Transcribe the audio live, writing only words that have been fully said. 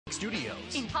Studios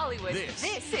in Hollywood.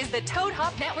 This is the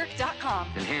ToadHopNetwork.com.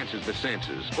 Enhances the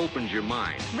senses, opens your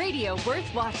mind. Radio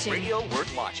worth watching. Radio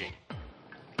worth watching.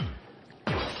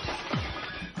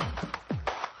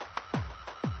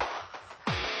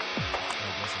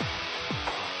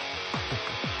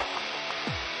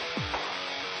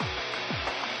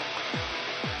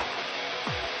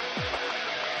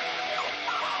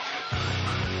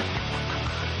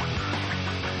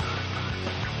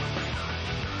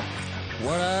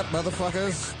 What up,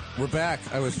 motherfuckers? We're back.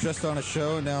 I was just on a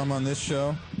show, now I'm on this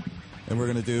show, and we're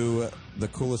going to do the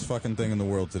coolest fucking thing in the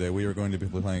world today. We are going to be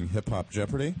playing Hip Hop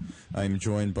Jeopardy. I'm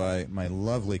joined by my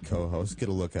lovely co-host. Get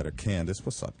a look at her, Candace.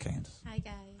 What's up, Candace? Hi,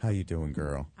 guys. How you doing,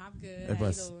 girl? I'm good. How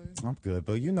you doing? I'm good,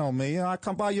 but you know me. I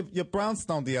come by your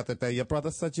brownstone the other day. Your brother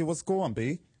said you was going,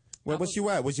 B. Where was you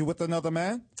at? Was you with another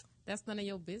man? That's none of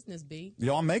your business, B.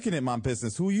 Y'all making it my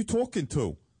business. Who are you talking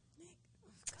to?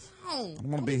 I'm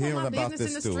gonna be hearing about this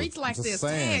in the dude. streets like I'm just this.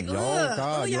 saying, Dang, yo, ugh.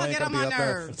 God, Ooh, you y'all ain't get gonna on be my up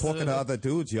there nerves. talking to other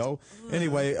dudes, yo.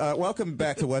 Anyway, welcome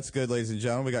back to What's Good, ladies and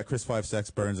gentlemen. We got Chris 5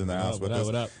 Sex Burns in the house with us,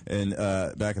 what up? and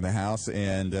back in the house,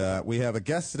 and we have a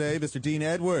guest today, Mr. Dean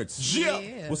Edwards.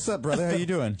 Yeah. What's up, brother? How you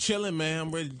doing? Chilling, man.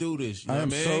 I'm ready to do this. You I know am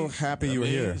what so mean? happy you were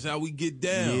here. It's how we get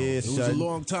down. Yes, it was a son.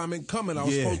 long time in coming. I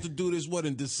was Yeah. supposed to do this,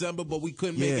 in December, but we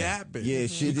couldn't make it happen. Yeah,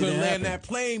 shit We couldn't didn't land happen. that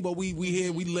plane, but we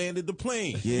landed the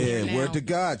plane. Yeah, now. word to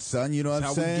God, son. You know what I'm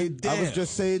That's how we saying? get I was down.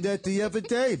 just saying that the other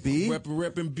day, B.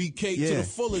 Repping BK to Yeah. the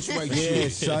fullest right Yeah, here.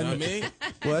 son. You know what I mean?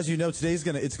 Well, as you know,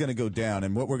 it's gonna go down,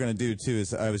 and what we're gonna do too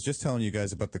is I was just telling you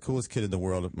guys about the coolest kid in the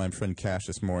world, my friend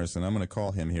Cassius Morris, and I'm gonna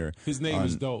call him here. His name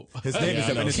is dope. His name is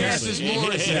I know. Cassius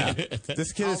Morris. Yeah,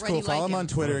 this kid is Already cool. Follow like him on him.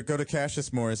 Twitter. Go to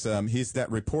Cassius Morris. He's that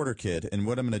reporter kid, and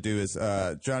what I'm gonna do is,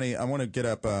 Johnny, I want to get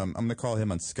up. I'm gonna call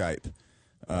him on Skype.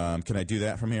 Can I do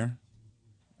that from here?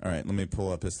 All right, let me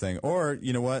pull up his thing. Or,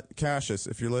 you know what, Cassius,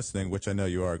 if you're listening, which I know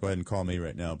you are, go ahead and call me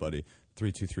right now, buddy.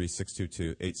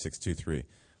 323-622-8623.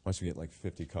 Watch me get like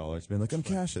 50 callers. Being like, I'm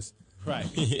Cassius. Right.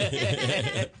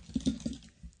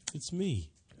 It's me.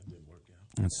 That didn't work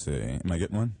out. Let's see. Am I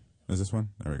getting one? Is this one?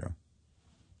 There we go.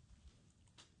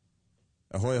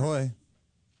 Ahoy, ahoy.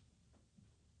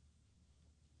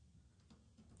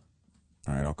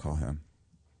 All right, I'll call him.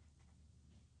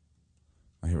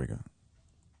 Oh, here we go.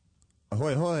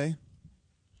 Ahoy, ahoy.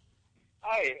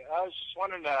 Hi, I was just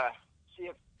wanting to see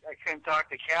if I can talk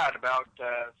to Kat about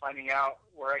finding out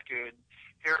where I could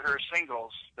hear her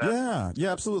singles. Yeah,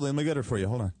 absolutely. Let me get her for you.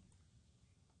 Hold on.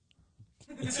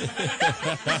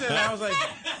 I was like,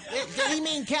 Did he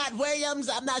mean Cat Williams?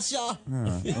 I'm not sure.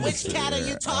 Which cat are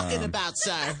you talking about,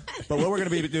 sir? But what we're going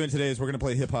to be doing today is we're going to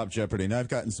play Hip Hop Jeopardy. Now, I've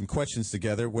gotten some questions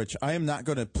together, which I am not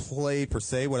going to play per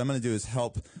se. What I'm going to do is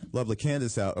help lovely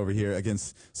Candace out over here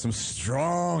against some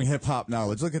strong hip hop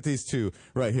knowledge. Look at these two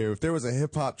right here. If there was a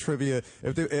hip hop trivia,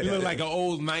 you look like an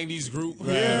old 90s group.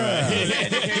 Yeah.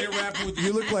 Educated rapper with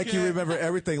you look like you remember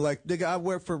everything. Like, nigga, I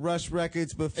worked for Rush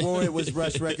Records before it was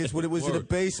Rush Records, when it was in a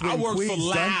basement. I in worked for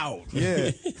Queens, son. Loud.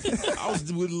 Yeah. I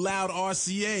was with Loud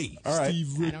RCA. All right.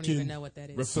 I don't even know what that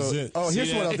is. So, Represent. here's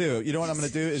See what that? I'll do. You know what I'm going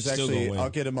to do is Still actually gonna win. I'll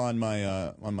get him on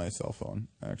my cell phone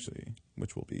actually,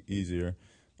 which will be easier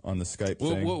on the Skype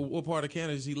thing. What part of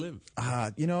Canada does he live?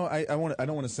 You know, I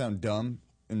don't want to sound dumb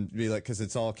and be like, because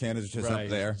it's all Canada just up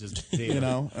there. Just you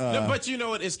know. no, but you know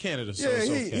what? It's Canada, so Yeah, it's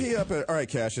okay. he up at, all right,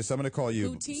 Cassius. I'm going to call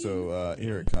you. Poutine. So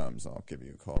here it comes. I'll give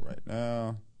you a call right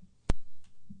now.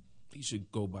 He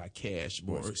should go by Cash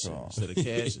Morris call? instead of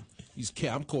Cash.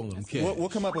 I'm calling him Cash. We'll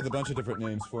come up with a bunch of different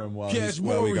names for him while Cash we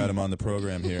Murray. got him on the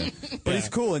program here. But he's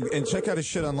cool, and check out his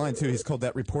shit online too. He's called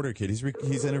That Reporter Kid.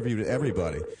 He's interviewed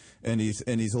everybody, and he's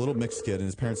a little mixed kid, and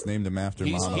his parents named him after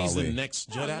He's Muhammad Ali. the next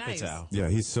Judd Oh, nice. Apatow. Yeah,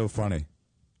 he's so funny.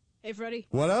 Hey, Freddie.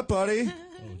 What up, buddy?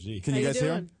 Oh, gee. Can you How guys you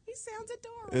hear doing? him? He sounds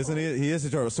adorable. Isn't he? He is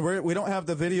adorable. So we don't have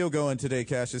the video going today,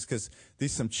 Cassius, because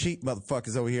these some cheap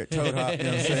motherfuckers over here at Toad Hop. You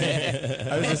know what I'm saying?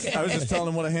 I was just telling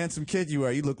him what a handsome kid you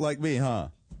are. You look like me, huh?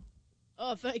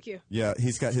 Oh, thank you. Yeah,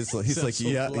 he's got his. He's Sounds like, so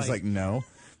yeah. polite. He's like, no.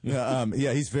 Yeah,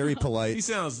 he's very polite. He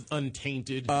sounds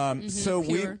untainted.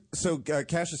 pure.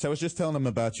 Cassius, I was just telling him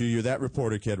about you. You're that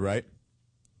reporter kid, right?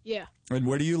 Yeah. And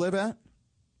where do you live at?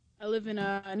 I live in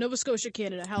Nova Scotia,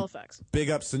 Canada, Halifax. Big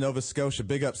ups to Nova Scotia.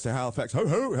 Big ups to Halifax. Ho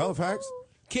ho, Halifax.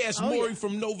 Cash Oh, Morey yeah.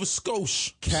 from Nova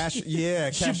Scotia. Cash, yeah,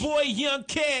 It's your Cash. boy Young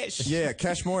Cash. Yeah,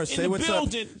 Cash Morris, In say the what's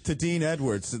building. up to Dean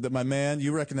Edwards. My man,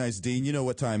 you recognize Dean. You know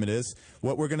what time it is.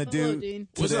 What we're going to Hello, do Dean.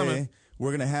 What's up, today, man?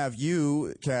 we're going to have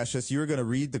you, Cassius, you're going to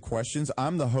read the questions.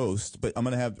 I'm the host, but I'm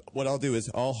going to have, what I'll do is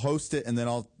I'll host it, and then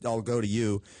I'll go to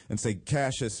you and say,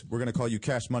 Cassius, we're going to call you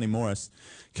Cash Money Morris.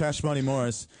 Cash Money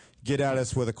Morris, get at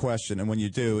us with a question, and when you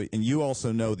do, and you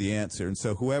also know the answer, and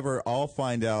so whoever, I'll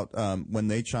find out when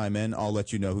they chime in, I'll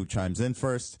let you know who chimes in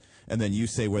first, and then you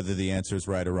say whether the answer is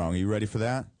right or wrong. Are you ready for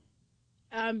that?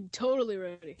 I'm totally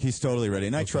ready. He's totally ready,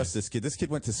 and I trust this kid. This kid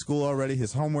went to school already.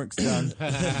 His homework's done.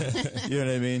 You know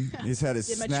what I mean? He's had his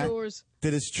Did my snack. chores.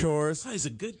 Did his chores. Oh, he's a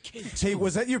good kid. Hey,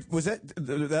 was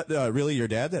that really your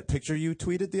dad? That picture you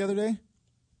tweeted the other day?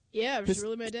 Yeah, it was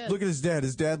really my dad. Look at his dad.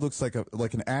 His dad looks like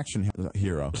an action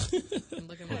hero.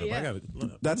 Yeah.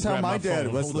 That's how Grab my my dad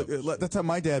phone. was. Hold up. That's how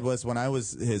my dad was when I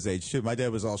was his age too. My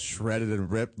dad was all shredded and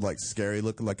ripped, like scary,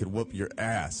 looking like he'd whoop your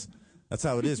ass. That's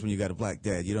how it is when you got a black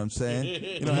dad. You know what I'm saying?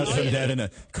 You don't have some dad in a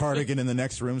cardigan in the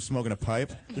next room smoking a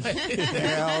pipe.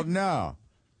 Hell no.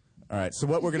 All right. So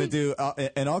what we're gonna do,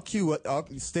 and I'll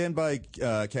stand by,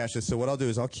 Cassius. So what I'll do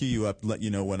is I'll cue you up, let you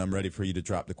know when I'm ready for you to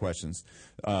drop the questions.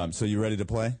 So you ready to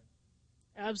play?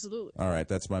 Absolutely. All right.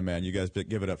 That's my man. You guys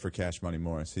give it up for Cash Money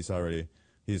Morris. He's already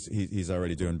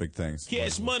doing big things.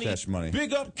 Cash money. Cash money.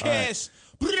 Big up Cash.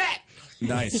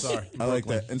 Nice. Sorry. I like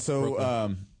that. And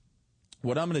so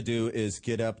what I'm going to do is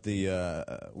get up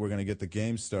we're going to get the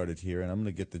game started here, and I'm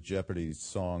going to get the Jeopardy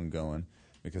song going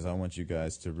because I want you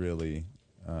guys to really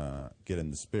get in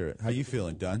the spirit. How you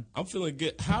feeling, Dunn? I'm feeling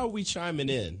good. How are we chiming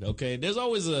in? Okay, there's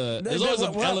always an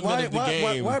element of the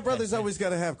game. Why brothers always got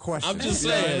to have questions? I'm just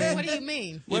saying. What do you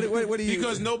mean? What do you?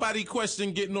 Because nobody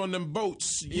questioned getting on them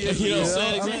boats. You know what I'm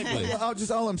saying?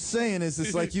 Exactly. All I'm saying is,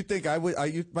 it's like you think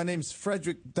my name's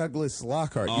Frederick Douglass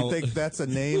Lockhart. You think that's a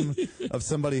name of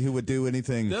somebody who would do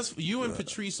anything? That's you and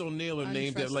Patrice O'Neal are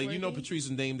named after, like, you know, Patrice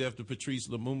is named after Patrice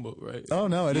Lumumba, right? Oh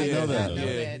no, I didn't know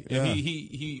that. And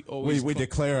he always we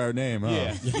declare our name.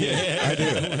 Huh? Yeah. I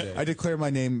do. I declare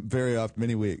my name very often,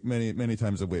 many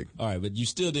times a week. All right, but you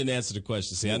still didn't answer the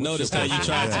question. See, I noticed how you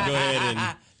tried to go ahead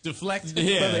and deflect.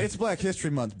 Yeah. Brother, it's Black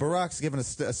History Month. Barack's giving a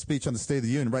speech on the State of the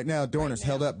Union right now. Dorner's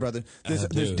held up, brother.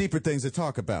 There's deeper things to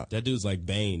talk about. That dude's like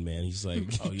Bane, man. He's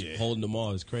like holding them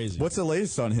all. It's crazy. What's the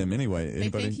latest on him anyway? Anybody?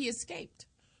 They think he escaped.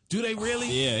 Do they really?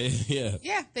 Yeah.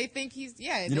 Yeah, they think he's.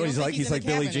 Yeah, You know what he's like? He's like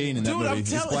Billie Jean in that movie.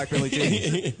 He's Black Billie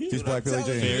Jean. He's Black Billie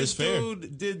Jean. Fair is fair.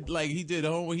 Dude did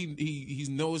homework. He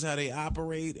knows how they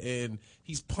operate, and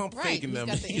he's pump faking them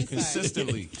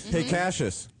consistently. Hey,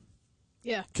 Cassius.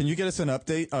 Yeah. Can you get us an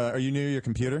update? Are you near your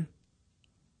computer?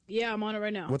 Yeah, I'm on it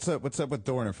right now. What's up with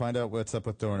Dorner? Find out what's up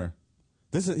with Dorner.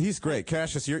 He's great.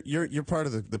 Cassius, you're part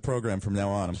of the program from now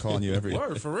on. I'm calling you every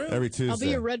Tuesday. I'll be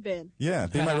your red band. Yeah,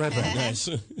 be my red band. Nice.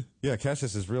 Yeah,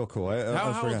 Cassius is real cool.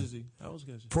 How old is he? How old is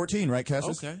Cassius? 14, right,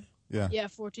 Cassius? Okay. Yeah. Yeah,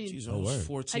 14. Jeez, almost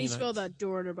 14. How do you spell that,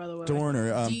 Dorner, by the way?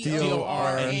 Dorner.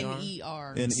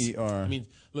 D-O-R-N-E-R. N-E-R. I mean,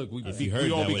 look, If you heard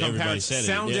that when everybody said it,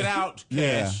 sound it out.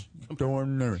 Yeah. Cash.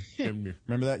 Dorner.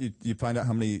 Remember that? You find out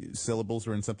how many syllables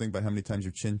were in something by how many times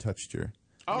your chin touched your...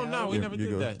 Oh, no, we never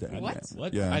did that.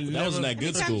 What? Yeah. I wasn't at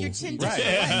good school. Your chin Right.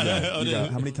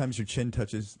 How many times your chin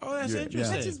touches... Oh, that's your,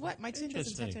 interesting. Touches what? My chin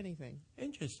doesn't touch anything.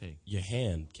 Interesting. Your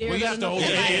hand. Well, you have to hold I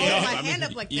your hold hand my up. hand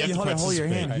up like you this. have to hold your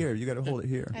hand participate. here. You got to hold it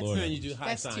here. That's, Then you do high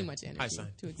that's sign. too much High energy sign.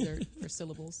 to exert for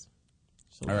syllables.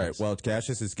 All right. Well,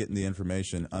 Cassius is getting the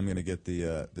information. I'm going to get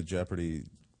the Jeopardy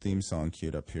theme song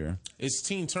queued up here. It's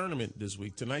teen tournament this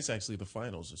week. Tonight's actually the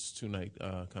finals. It's a 2-night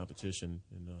competition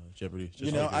in Jeopardy.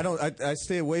 Just I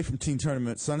stay away from teen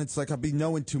tournament, son. It's like I'll be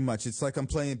knowing too much. It's like I'm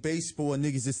playing baseball and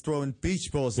niggas just throwing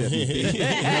beach balls at me. You know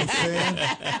what I'm saying?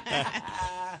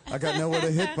 I got nowhere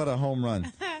to hit but a home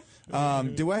run.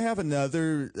 Do I have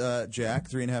another jack,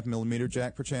 3.5 millimeter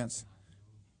jack, perchance?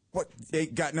 What?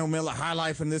 Ain't got no Miller High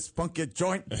Life in this funky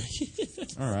joint?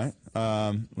 All right.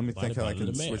 Let me think how I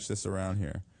can switch this around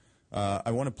here.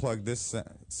 I want to plug this.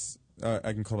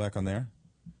 I can call back on there.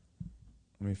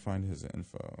 Let me find his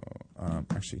info.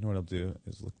 Actually, you know what I'll do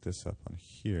is look this up on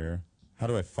here. How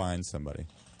do I find somebody?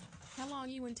 How long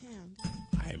you in town?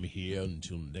 I am here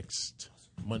until next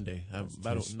Monday. I have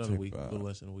about another week, a little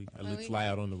less than a week. I fly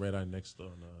out on the red eye next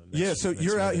so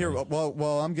you're out here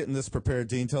while I'm getting this prepared.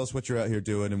 Dean, tell us what you're out here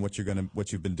doing and what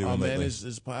you've been doing lately. Man,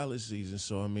 it's pilot season,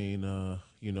 so I mean,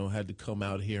 had to come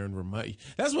out here and remind.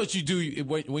 That's what you do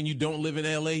when you don't live in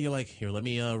L.A. You're like, here, let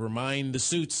me remind the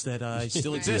suits that I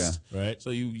still exist. Yeah, right.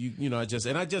 So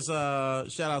I just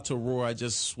shout out to Roar. I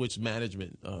just switched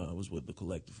management. I was with the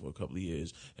Collective for a couple of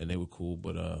years, and they were cool.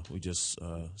 But we just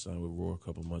signed with Roar a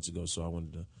couple of months ago, so I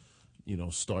wanted to,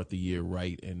 start the year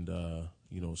right and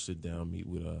sit down, meet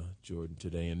with Jordan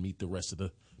today, and meet the rest of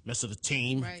the mess of the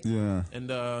team. Right. Yeah. And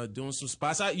doing some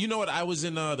spots. You know what? I was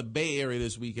in the Bay Area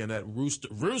this weekend at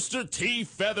Rooster T.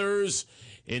 Feathers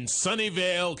in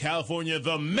Sunnyvale, California,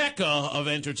 the mecca of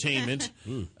entertainment.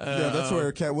 Yeah, that's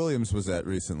where Cat Williams was at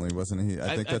recently, wasn't he?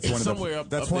 I think that's one of somewhere the up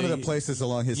that's one of the places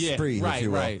along his spree, right, if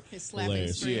you will. right. His slapping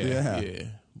Hilarious. spree. Yeah.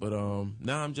 But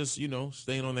now I'm just,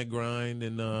 staying on that grind,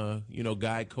 and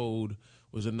Guy Code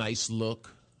was a nice look.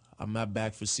 I'm not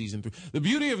back for season 3. The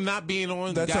beauty of not being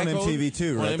on That's Guy on Code, MTV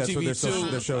too, right? On That's what MTV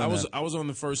they're showing. I was on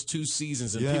the first 2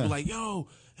 seasons, and people were like, yo,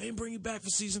 they didn't bring you back for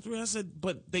season 3. I said,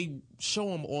 but they show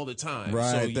them all the time.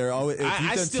 Right. So They're always. If you've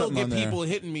I done still something get on people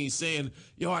hitting me saying,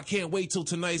 yo, I can't wait till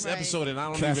tonight's Right. episode, and I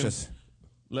don't Cassius. even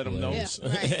let them know. Yeah,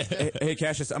 right. Hey,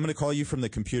 Cassius, I'm going to call you from the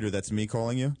computer. That's me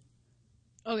calling you.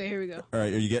 Okay, here we go. All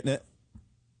right, are you getting it?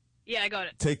 Yeah, I got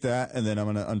it. Take that, and then I'm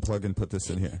going to unplug and put this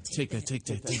in here. Take that.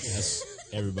 That's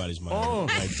everybody's mind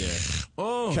right there.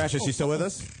 Oh. Cassius, you still with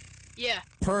us? Yeah.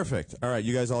 Perfect. All right,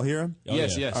 you guys all hear him? Oh,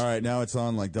 Yes. All right, now it's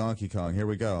on like Donkey Kong. Here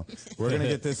we go. We're going to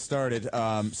get this started.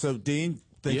 So, Dean,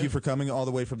 thank Yeah. you for coming all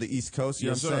the way from the East Coast. You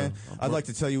Yes, know what I'm sir. saying? I'd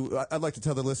like to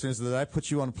tell the listeners that I put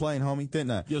you on a plane, homie,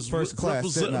 didn't I? Yes, First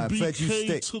class, didn't I? Fed you BK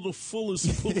steak. to the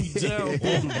fullest, put me down on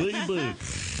the baby.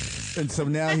 And so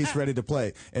now he's ready to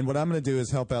play. And what I'm going to do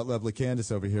is help out lovely Candace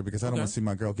over here because I don't want to see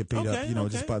my girl get beat up,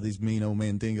 just by these mean old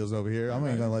mandingos over here. I ain't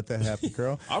going to let that happen,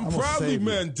 girl. I'm gonna proudly save you.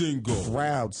 Mandingo.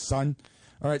 Proud, son.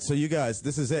 All right, so you guys,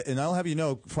 this is it. And I'll have you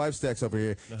know, Five Stacks over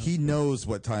here, he knows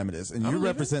what time it is. And you're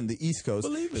representing the East Coast.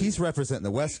 Believe it. He's representing the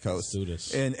West Coast. Let's do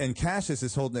this. And Cassius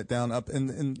is holding it down up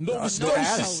in Nova the Scotia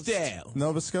attic. style.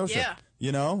 Nova Scotia. Yeah.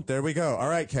 You know, there we go. All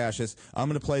right, Cassius, I'm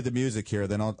going to play the music here.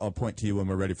 Then I'll point to you when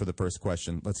we're ready for the first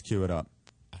question. Let's cue it up.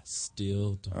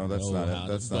 Still don't Oh, that's know not it. how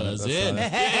That's to not it. buzz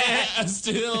That's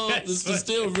in. not This is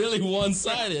still really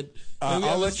one-sided.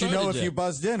 I'll let you know if you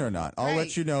buzzed in or not. I'll let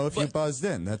Right. you know if you buzzed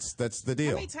in. That's the How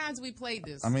deal. many times have we played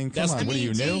this? I mean, come on. What are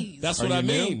you new? geez. That's Are what I you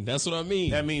new? mean. That's what I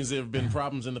mean. That means there have been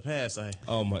problems in the past.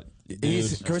 Oh my. Chris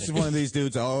Dude. is one of these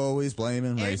dudes always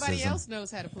blaming Everybody racism. else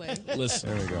knows how to play. Listen.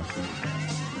 There we go.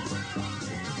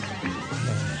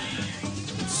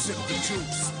 Sip the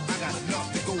juice. I got enough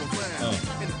to go around.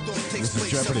 And the thought takes This is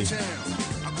place Jeopardy. uptown.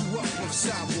 I grew up on the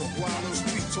sidewalk while those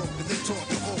street talk and they talk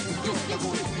to all New York. I go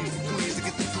to Queens to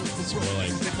get the food from More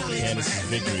like Candace's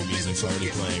victory music's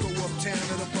already playing.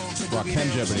 Rakim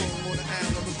Jeopardy. You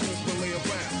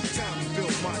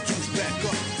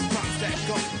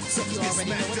already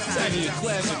know what It's time actually it a is.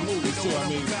 classic movie, too. I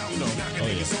mean, Oh,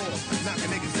 yeah.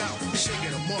 Knocking niggas out,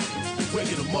 shaking them up,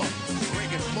 waking them up,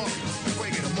 breaking them up,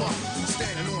 breaking them up,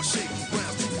 standing on shaky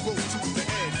ground to go to the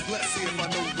edge. Let's see if I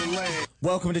know the land.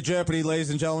 Welcome to Jeopardy,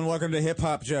 ladies and gentlemen. Welcome to Hip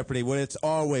Hop Jeopardy, where it's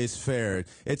always fair.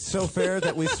 It's so fair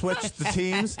that we switched the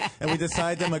teams and we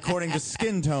decide them according to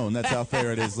skin tone. That's how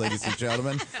fair it is, ladies and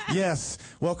gentlemen. Yes,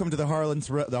 welcome to the Harlem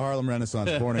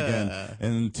Renaissance, born again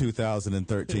in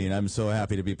 2013. I'm so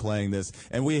happy to be playing this,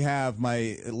 and we have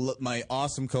my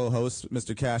awesome co-host,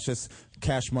 Mr. Cassius.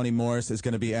 Cash Money Morris is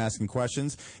going to be asking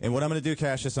questions, and what I'm going to do,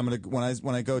 Cassius, I'm going to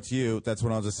when I go to you, that's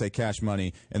when I'll just say Cash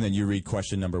Money, and then you read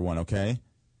question number 1. Okay.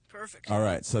 Perfect. All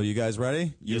right, so you guys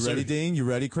ready? You Yes, ready, sir. Dean? You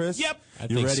ready, Chris? Yep. I You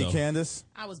think ready, so. Candace?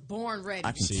 I was born ready.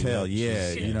 I can See tell, that?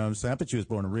 yeah. Yeah. You know what I'm saying? I bet you was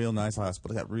born in a real nice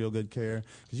hospital. Got real good care.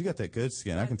 Because you got that good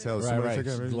skin. I can tell. Right, somebody right. took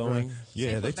care of it. Glowing.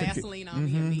 Yeah, They they put took Vaseline on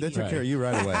me They immediately. took care of you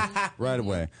right away. Right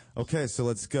away. Okay, so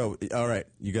let's go. All right,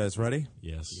 you guys ready?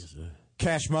 Yes.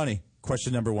 Cash Money,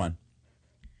 question number 1.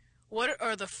 What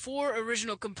are the 4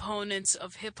 original components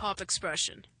of hip-hop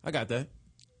expression? I got that.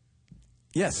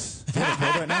 Yes. Do you have a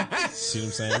cold right now? See what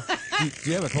I'm saying? Do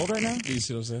you have a cold right now? You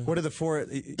see what I'm saying? What are the 4?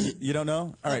 You don't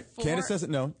know? All right, four? Candace doesn't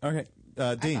know. Okay,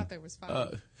 I Dean. thought there was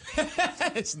 5.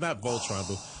 It's not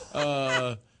Voltron,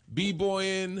 though.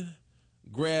 B-boying,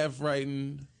 graph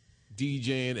writing,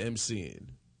 DJing, MCing.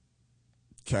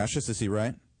 Cassius, is he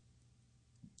right?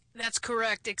 That's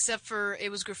correct, except for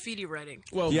it was graffiti writing.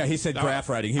 Well, Yeah, he said graph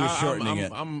writing. He was shortening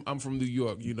it. I'm from New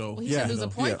York, you know. Well, he Yeah. should lose a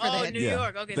point for Oh, that. New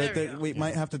York. Okay, there we go. We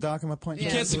might have to dock him a point. Yeah.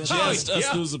 You can't suggest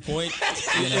us lose a point.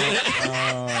 You know?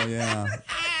 Oh, yeah.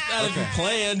 Gotta be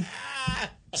playing.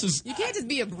 Just You can't just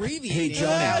be abbreviating. Hey,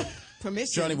 Johnny.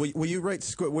 Permission. Johnny, will you write?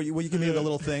 Will you give me the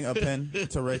little thing, a pen,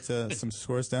 to write some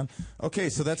scores down? Okay,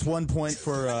 so that's 1 point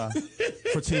for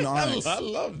Team Onyx. I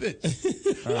love this.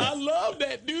 I love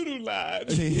that doodle line.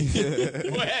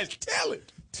 Boy, has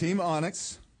talent. Team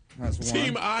Onyx has 1.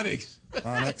 Team Onyx.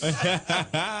 Onyx.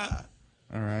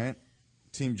 All right.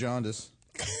 Team Jaundice.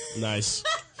 nice.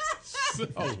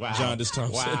 Oh, wow. Jaundice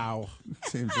Thompson. Wow.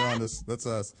 Team Jaundice. That's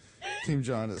us. Team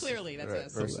Jaundice. Clearly, that's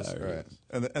us. Versus,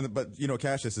 right. But you know,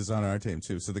 Cassius is on our team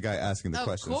too. So the guy asking the Of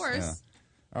questions. course.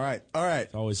 All right. All right.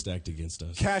 Always stacked against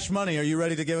us. Cash Money, are you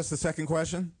ready to give us the second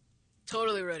question?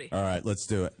 Totally ready. All right, let's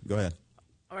do it. Go ahead.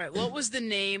 All right. What was the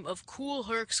name of Cool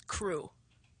Herc's crew?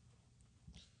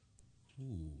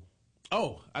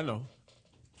 Oh, I know.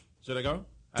 Should I go?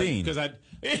 Dean. Because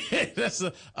that's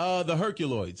the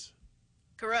Herculoids.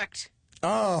 Correct.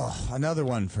 Oh, another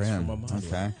one for him. from my mom.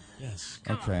 Okay. Yes.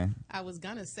 Okay. I was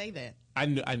gonna say that. I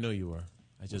know you were.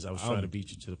 I was trying to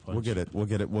beat you to the punch. We'll get it.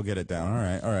 We'll get it down. All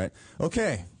right. All right.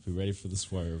 Okay. Be ready for the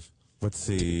swerve. Let's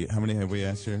see. How many have we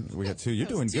asked here? We got 2. You're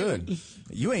doing good.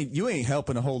 You ain't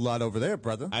helping a whole lot over there,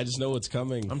 brother. I just know what's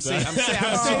coming. I'm saving. I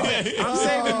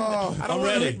don't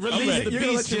ready. Release I'm ready. the You're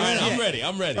gonna beast let your yet. man- I'm ready.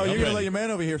 I'm ready. Oh, I'm you're ready. gonna let your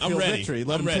man over here I'm feel ready. victory.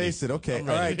 Let I'm him ready. taste it. Okay. I'm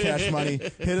All ready. right, Cash Money.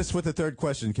 Hit us with the third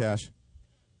question, Cash.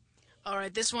 All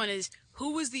right. This one is,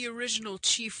 who was the original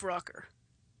Chief Rocker?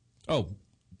 Oh,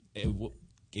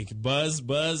 buzz.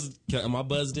 Am I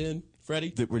buzzed in,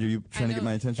 Freddie? Were you trying to get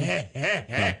my attention?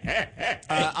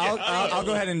 I'll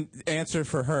go ahead and answer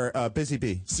for her. Busy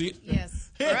Bee. See, Yes.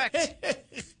 Correct.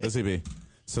 Busy Bee.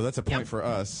 So that's a point for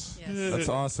us. Yes. That's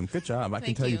awesome. Good job. I can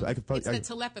Thank tell you. you. I could probably. It's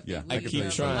the telepathy. yeah, We I could keep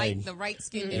the trying. The right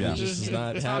skin. Yeah. We This is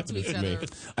not talk to happening each for me. other.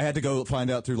 I had to go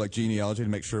find out through like genealogy to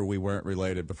make sure we weren't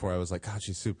related before I was like, God,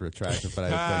 she's super attractive, but I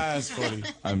That's funny.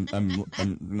 think I'm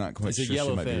not quite It's a sure she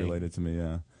yellow might be thing. related to me.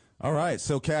 Yeah. All right.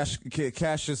 So Cash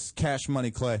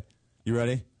Money, Clay. You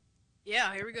ready?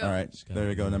 Yeah. Here we go. All right. There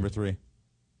you go. Number 3.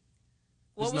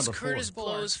 What This is was number 4. Curtis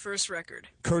Blow's first record?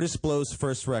 Curtis Blow's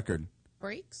first record.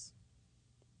 Breaks.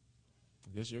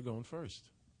 I guess you're going first.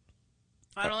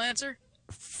 Final answer?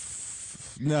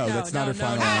 No, that's not her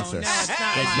final answer. No, it's not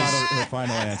That's mine. not her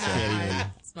final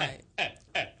answer. It's mine.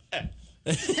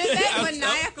 That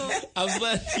maniacal. I'm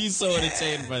glad he's so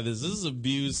entertained by this. This is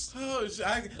abuse. Oh,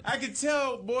 I can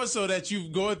tell more so that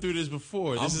you've gone through this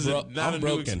before. This is not I'm a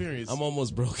broken. new experience. I'm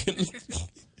almost broken.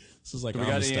 This is like We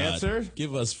got any Amistad. answer?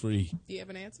 Give us free. Do you have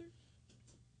an answer?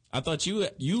 I thought you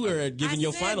were giving I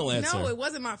your said, final answer. No, it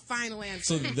wasn't my final answer.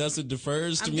 So thus it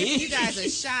defers to I'm me. giving you guys a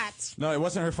shot. No, it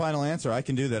wasn't her final answer. I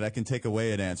can do that. I can take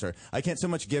away an answer. I can't so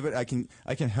much give it. I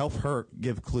can help her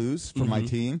give clues for my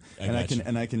team, and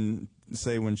I can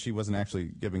say when she wasn't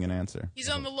actually giving an answer. He's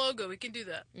on the logo. We can do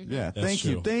that. Yeah, That's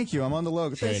true. thank you. I'm on the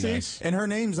logo. Very See? nice. And her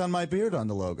name's on my beard on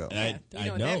the logo. I what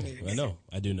know. that means. I know.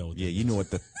 I do know. What Yeah, that you know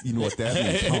what that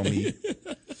means, homie.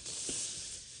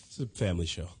 It's a family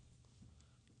show.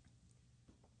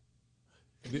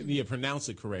 Yeah, pronounce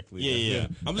it correctly. Yeah.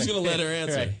 I'm just gonna let her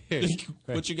answer. Right.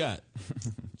 What you got?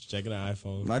 Just checking an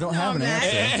iPhone. I don't have an I'm not.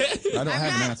 answer. I don't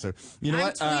have an not. answer. You know I'm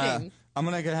what? tweeting. I'm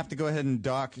gonna have to go ahead and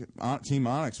dock Team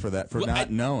Onyx for that, for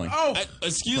not knowing. Oh,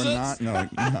 Excuse For us. not knowing.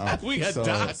 No. We got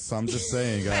docked. So I'm just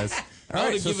saying, guys. All I right,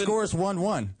 would've so given- score is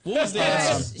 1-1. What was the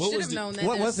answer? What Should was have the? known that.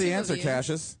 What was There's the two of answer, you.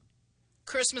 Cassius?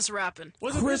 Christmas rapping.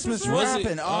 Christmas Was it?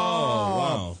 rapping. Oh,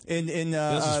 wow. In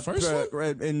That's his first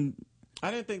in I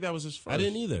didn't think that was his first. I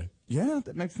didn't either. yeah,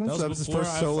 that makes sense. That was his before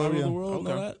first I solo. Follow Yeah. the World and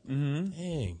all Okay. that. Mm-hmm.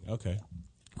 Dang. Okay.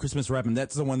 Christmas rapping.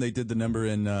 That's the one they did the number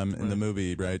in the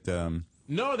movie, right?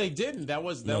 No, they didn't. That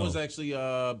was actually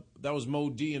that was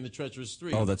Mo D and the Treacherous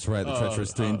 3. Oh, that's right, the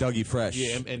Treacherous 3 and Dougie Fresh.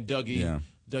 Yeah, and Dougie. Yeah.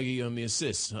 Dougie on the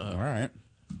assist. All right.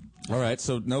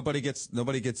 So nobody gets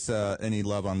any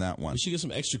love on that one. We should get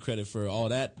some extra credit for all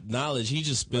that knowledge he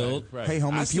just spilled. Right. Hey,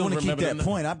 homie, I if you want to still keep that remember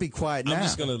point, I'd be quiet now. I'm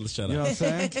just gonna shut You know up. what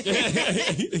I'm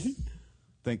saying?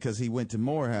 Think because he went to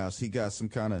Morehouse, he got some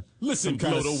kind of Listen, some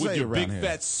kind of Blodo, say with your around big here.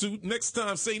 fat suit, next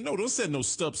time say no. Don't send no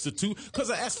substitute. Because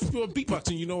I asked for a beatbox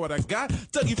and you know what I got?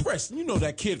 Dougie Fresh, you know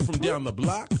that kid from down the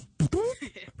block.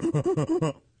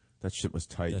 That shit was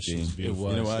tight, That shit Dean. was beautiful.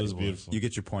 You know It what? was beautiful. You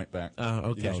get your point back. Okay.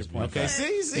 You get your point Okay, back.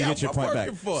 see, You get your I'm point back.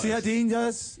 working for it. See how Dean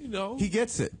does? You know. He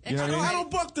gets it. You know what I I don't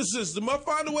buck the system. I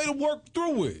find a way to work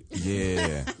through it. mean?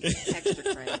 Yeah.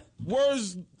 Extra credit.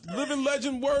 Words, living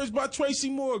legend, words by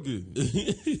Tracy Morgan.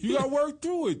 You got to work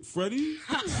through it, Freddie.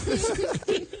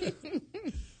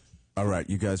 All right,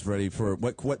 you guys ready for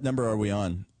what number are we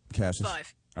on, Cassius?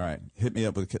 5. All right, hit me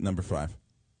up with number 5.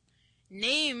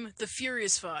 Name the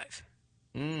Furious 5.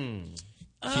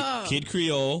 Kid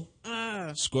Creole,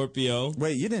 Scorpio.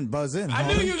 Wait, you didn't buzz in. I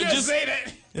homie. knew you were going to say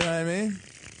that. You know what I mean?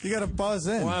 You got to buzz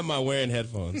in. Why am I wearing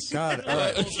headphones? God, all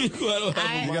right. I don't have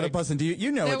a You got to mic. buzz in. Do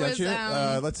you know There it, don't was, you?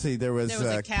 Let's see. There was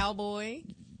a cowboy.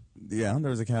 yeah,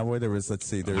 there was a cowboy. There was let's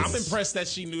see. There was I'm impressed that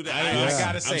she knew that. I Yeah.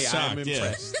 got to I'm say, I'm shocked, yeah.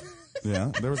 impressed.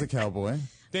 yeah, there was a cowboy.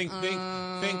 Think.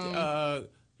 I'm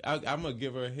gonna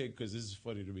give her a hint because this is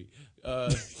funny to me.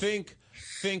 Think.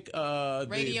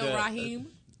 Radio Raheem.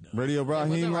 Radio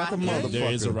Raheem like a Raheem. motherfucker.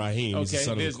 There is a Raheem. He's the Okay,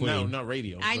 son of the there's queen. not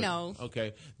radio. I but- know.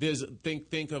 Okay, there's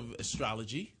think of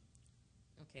astrology.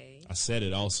 Okay. I said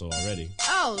it also already.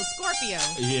 Oh, Scorpio.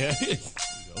 Yeah.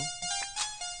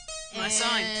 my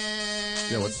sign.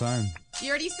 Yeah, what sign? You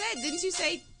already said, didn't you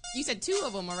say? You said 2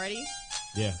 of them already.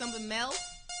 Yeah. Something Mel.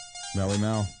 Melly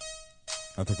Mel.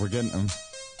 I think we're getting them.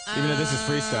 Even though this is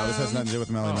freestyle, this has nothing to do with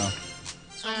Melly Mel.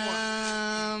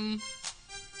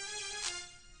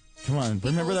 Come on,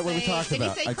 remember that what we talked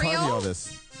about. I taught you all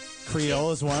this.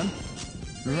 Creole is one.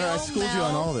 Remember, I schooled you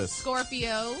on all this.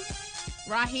 Scorpio,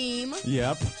 Raheem.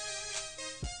 Yep.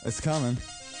 It's coming.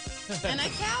 And a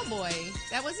cowboy.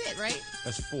 That was it, right?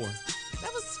 That's 4.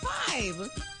 That was 5.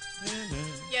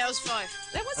 Yeah, it was 5.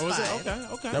 That was 5. Was it?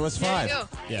 Okay. That was There 5. you go.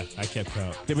 Yeah, I kept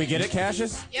count. Did we get it,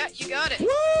 Cassius? Yeah, you got it.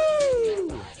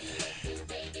 Woo!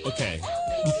 Okay.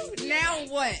 Now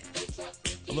what?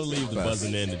 I'm going to leave the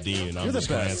buzzing in to Dean. You're the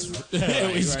best.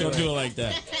 We're just going to do it like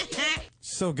that.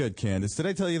 So good, Candace. Did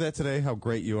I tell you that today? How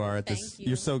great you are at this. Thank you.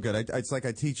 You're so good. It's like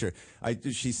I teach her.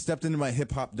 She stepped into my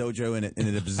hip hop dojo and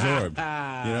it absorbed. You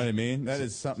know what I mean? That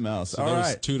is something else. So all there was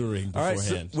right. tutoring All right.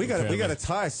 beforehand. So we got a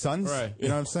tie, sons. Right. You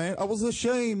know what I'm saying? I was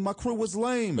ashamed. My crew was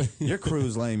lame. Your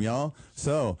crew's lame, y'all.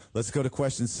 So let's go to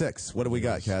question 6. What do we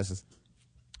got, Cassius?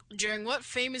 During what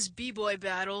famous b-boy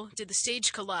battle did the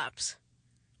stage collapse?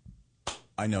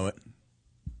 I know it.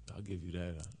 I'll give you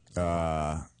that.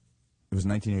 It was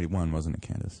 1981, wasn't it,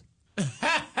 Candace?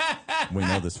 We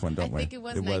know this one, don't we? I think it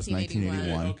was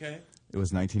 1981. Okay. It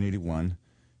was 1981,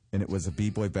 and it was a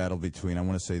b-boy battle between, I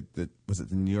want to say, was it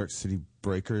the New York City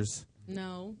Breakers?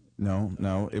 No.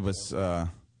 No, it was, I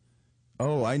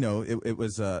know, it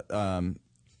was,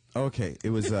 okay, it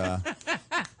was,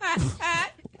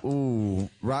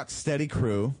 Rocksteady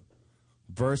Crew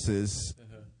versus,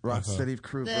 Rocksteady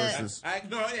Crew versus.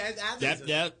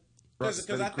 Yep. Because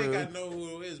I think I know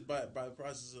who it is by the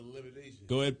process of elimination.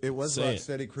 Go ahead. It was say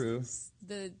Rocksteady Crew. I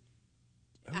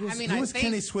was think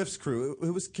Kenny Swift's crew?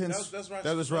 Who was Ken? That's Rocksteady.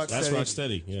 That was Rocksteady. That's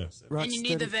Rocksteady, yeah. And you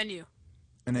need the venue.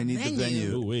 And I need the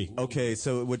venue. Ooh-wee. Okay,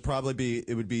 so it would probably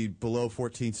be below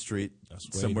 14th Street,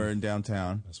 somewhere in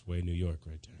downtown. That's way New York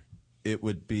right there. It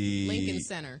would be Lincoln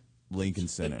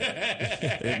Center.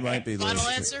 It might be. Final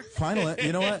answer? Final.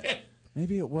 You know what?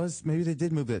 Maybe it was. Maybe they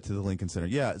did move that to the Lincoln Center.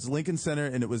 Yeah, it's Lincoln Center,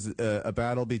 and it was a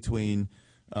battle between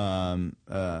Rocksteady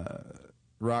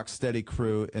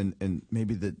Crew and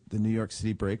maybe the New York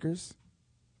City Breakers.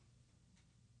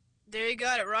 There you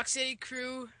got it. Rocksteady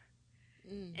Crew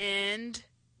and...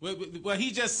 Well,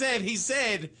 he just said who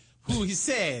he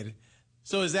said.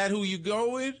 So is that who you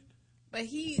go with? But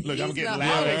Look, I'm getting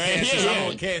loud. I'm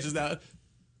on Cassius now.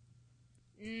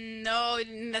 No,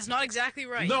 that's not exactly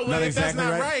right. No, that's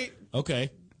not right.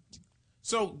 Okay.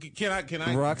 So can I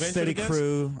Rocksteady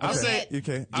Crew. I'll say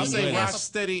half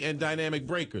Rocksteady and Dynamic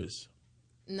Breakers.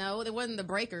 No, it wasn't the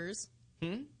Breakers.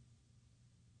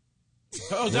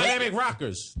 Oh, Dynamic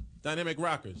Rockers. Dynamic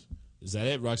Rockers. Is that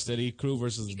it? Rocksteady Crew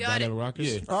versus Dynamic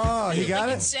Rockers? Yeah. Oh, he got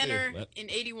Lincoln it? Center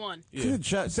in 81. Yeah. Good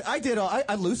job. See, I did all.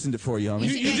 I loosened it for you, homie.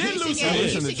 You did loosen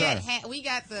it. We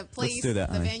got the place, Let's do that,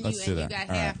 the honey. venue, Let's do and that. you got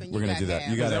All half, right. and We're you gonna got do that.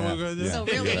 half. You got Is that half. what we're gonna do? Yeah. So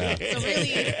really,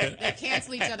 they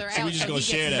cancel each other out. So we just so gonna he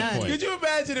share gets that none. point. Could you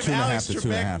imagine if 2.5 Alex to 2.5.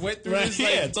 Trebek went through this?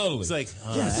 Yeah, totally. It's like,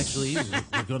 actually,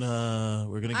 we're gonna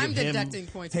give I'm him. deducting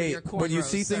points for Hey, your cornrows, when you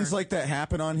see things sir. like that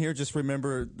happen on here, just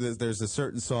remember there's a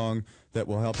certain song that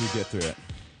will help you get through it.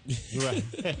 Right.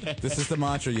 This is the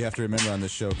mantra you have to remember on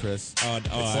this show, Chris. It's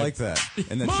I- like that,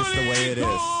 and that's just the way it is.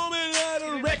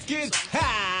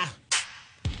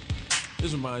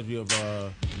 This reminds me of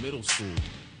middle school.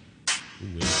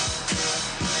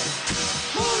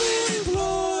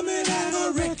 Unemployment at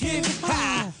a record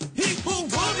high. People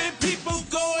wanting, people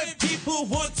going, people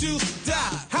want to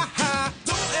die. Ha ha!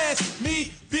 Don't ask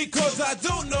me because I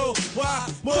don't know why,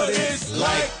 but it's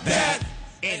like that.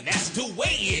 And that's the way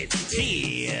it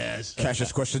is.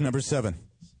 Cassius, question number 7.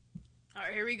 All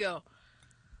right, here we go.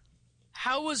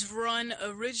 How was Run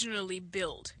originally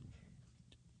billed?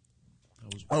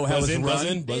 Oh, how was Buzz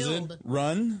Run? in.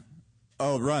 Run?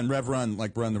 Oh, Rev Run,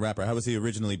 like Run the rapper. How was he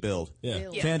originally billed? Yeah.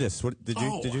 Candace, what did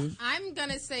you? Did you? I'm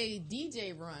gonna say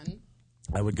DJ Run.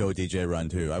 I would go DJ Run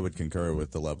too. I would concur with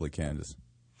the lovely Candace.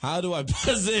 How do I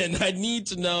buzz in? I need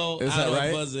to know Is how that do right?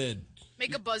 I buzz in.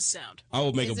 Make a buzz sound. I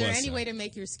will make Is a there buzz any sound. way to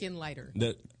make your skin lighter?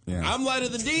 I'm lighter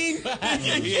than Dean.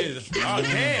 Oh,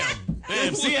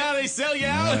 damn. See how they sell you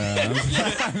out?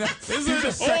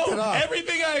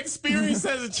 Everything I experienced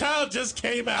as a child just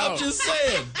came out. I'm just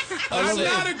saying. I'm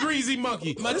not a greasy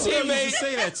monkey. My That's what teammate used to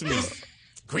say that to me.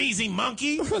 Greasy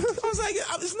monkey? I was like,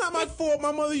 it's not my fault.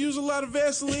 My mother used a lot of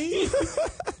Vaseline.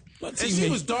 And she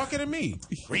was darker than me.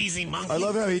 Greasy monkey. I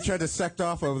love how he tried to sect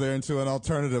off over there into an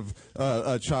alternative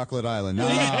chocolate island.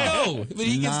 No, but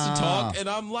he gets to talk, and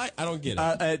I'm like, I don't get it.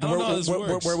 I don't know how this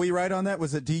works. Were we right on that?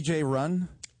 Was it DJ Run?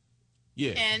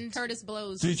 Yeah. And Curtis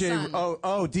Blow's DJ. son.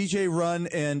 Oh, DJ Run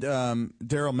and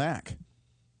Daryl Mack.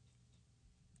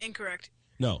 incorrect.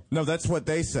 No. No, that's what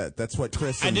they said. That's what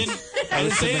Chris. I and- didn't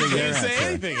say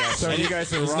anything. So you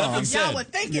guys are There's wrong. nothing said. Y'all were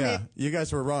thinking it. You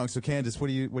guys were wrong. So Candace, what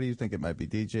do you think it might be?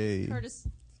 DJ.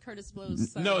 Curtis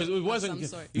Blow's son. No, it wasn't. Of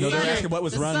some sort. No, they're Son- asking what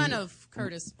was the Run. son of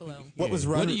Curtis Blow. What was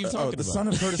Run? What are you talking the about? son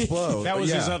of Curtis Blow. That was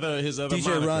Yeah. his other DJ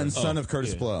moniker. Run, son of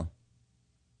Curtis yeah. Blow.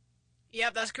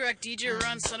 Yep, that's correct. DJ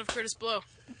Run, son of Curtis Blow.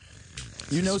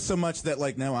 You know so much that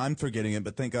like now I'm forgetting it,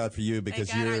 but thank God for you because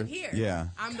Thank God you're I'm here. yeah.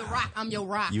 I'm the rock. I'm your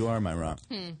rock. You are my rock.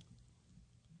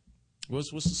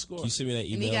 What's the score? Can you send me that And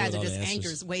email? you guys with are all just the answers?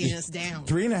 anchors weighing us down.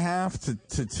 3.5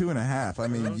 to 2.5. I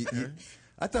mean,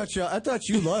 I thought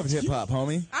you loved hip hop,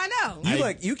 homie. I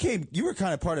know. You were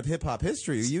kind of part of hip hop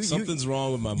history. Something's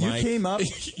wrong with my You mic. came up,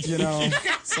 you know.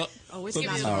 Oh, it's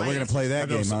not Oh, we're gonna play that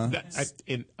game, huh?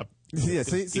 Yeah,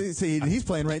 see, he's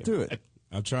playing right through it.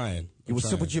 I'm trying.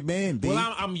 What's up with your man, B?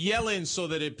 Well, I'm yelling so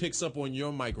that it picks up on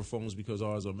your microphones because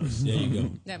ours are messed. There you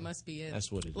go. That must be it. That's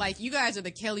what it is. Like, you guys are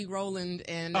the Kelly Rowland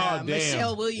and damn.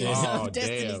 Michelle Williams Oh, of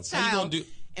Destiny's damn. How you Child. gonna do-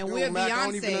 And Yo, we're Mac, I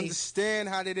don't even Beyonce. understand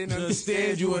how they didn't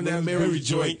Understand you in that Mary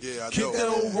joint. Yeah, I Kick know. that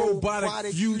old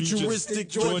robotic, futuristic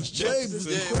George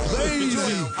Jefferson.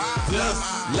 Crazy. Just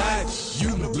like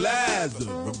you blaster.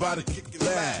 Robotic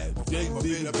blast.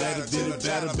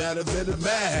 Better.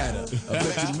 I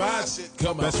bet you might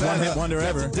come Best one-hit wonder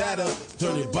ever. Data,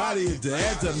 turn your body into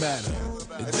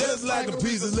antimatter. And just like a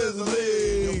piece of lizard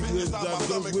leg, with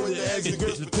the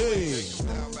extra thing.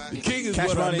 The king is Cash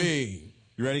what Money. I mean.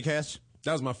 You ready, Cash?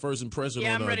 That was my first impression.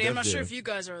 Yeah, on I'm ready. I'm Def not sure Jam. if you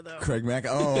guys are, though. Craig Mack.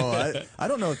 Oh, I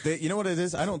don't know if they. You know what it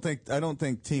is? I don't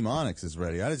think Team Onyx is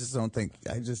ready. I just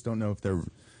don't know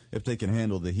if they can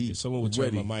handle the heat. If someone would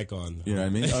turn my mic on. You know what I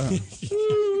mean?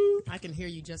 I can hear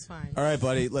you just fine. All right,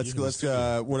 buddy. Let's. What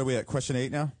are we at? Question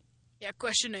 8 now. Yeah,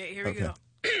 question 8. Here we go.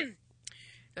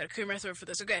 Gotta clear my throat for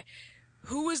this. Okay.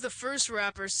 Who was the first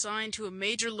rapper signed to a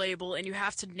major label, and you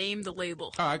have to name the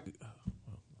label?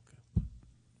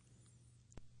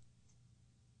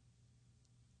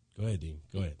 Go ahead, Dean.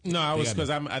 Go ahead. No, I was because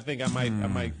I think I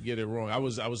might get it wrong. I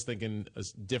was thinking a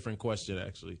different question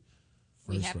actually.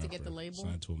 We have to get the label.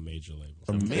 Signed to a major label.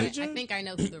 I think I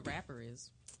know who the rapper is.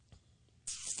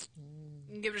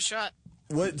 You can give it a shot.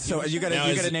 What? So you got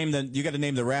to name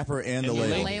the rapper and the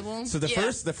label. So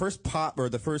the first pop or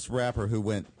the first rapper who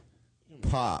went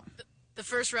pop The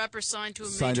first rapper signed to a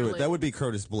signed major to it. label. That would be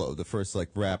Curtis Blow, the first like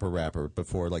rapper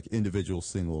before like individual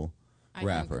single I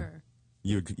rapper. concur.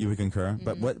 You would concur,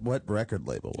 but what record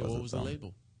label was it? What was the though?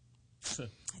 label?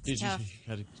 Did you tough.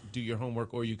 had to do your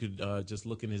homework, or you could just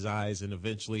look in his eyes and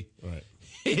eventually. Right.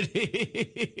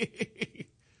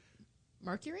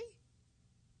 Mercury?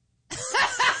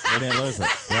 Wait, listen.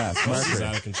 Yeah, it's This is Mercury.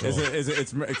 out of control. Is it?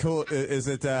 It's cool. Is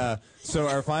it? So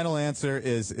our final answer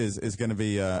is going to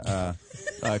be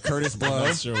Curtis Blow I'm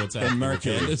not sure what's happening and with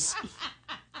Mercury. Candace.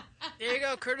 There you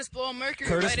go, Curtis Blow and Mercury.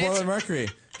 Curtis right Blow answer. and Mercury.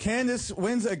 Candace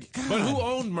wins a. But who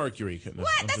owned Mercury? What?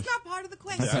 That's not part of the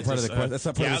question. That's not part of the question. That's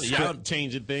not part of the Y'all script.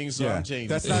 changing things, so I'm changing.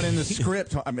 That's not in the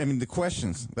script. I mean, the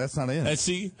questions. That's not in.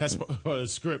 That's part of the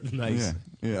script. Nice.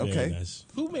 Yeah. Okay. Yeah, nice.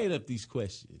 Who made up these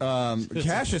questions?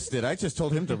 Cassius did. I just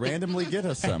told him to randomly get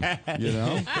us some. You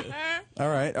know. All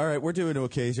right. We're doing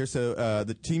okay here. So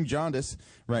the Team Jaundice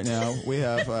right now we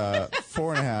have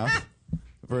 4.5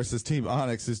 versus Team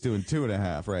Onyx is doing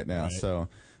 2.5 right now. Right. So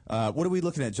what are we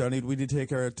looking at, Johnny? We need to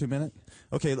take our 2 minute.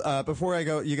 Okay. Before I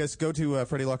go, you guys go to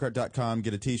FreddieLockhart.com,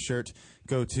 get a T-shirt.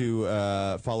 Go to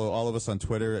follow all of us on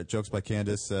Twitter at Jokes by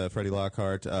Candace, Freddie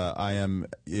Lockhart. I am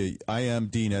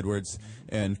Dean Edwards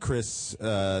and Chris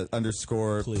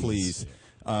 _ please.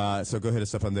 So go hit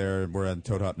us up on there. We're on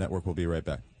Toad Hop Network. We'll be right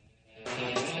back.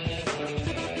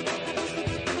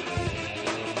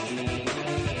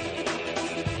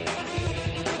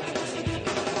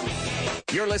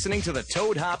 You're listening to the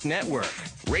Toad Hop Network,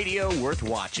 radio worth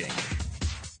watching.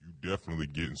 Definitely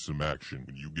getting some action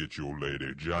when you get your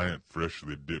lady giant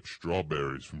freshly dipped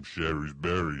strawberries from Sherry's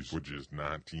Berries for just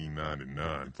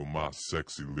 $19.99. For my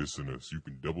sexy listeners, you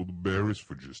can double the berries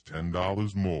for just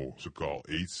 $10 more. So call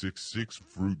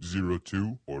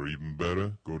 866-FRUIT-02 or even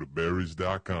better, go to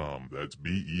berries.com. That's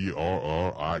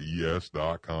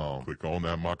BERRIES.com. Click on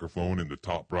that microphone in the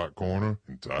top right corner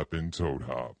and type in Toad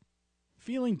Hop.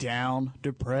 Feeling down,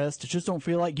 depressed, just don't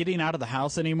feel like getting out of the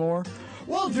house anymore?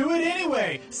 Well, do it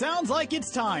anyway! Sounds like it's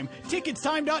time.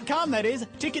 Ticketstime.com, that is.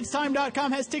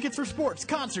 Ticketstime.com has tickets for sports,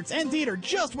 concerts, and theater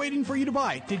just waiting for you to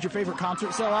buy. Did your favorite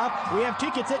concert sell out? We have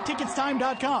tickets at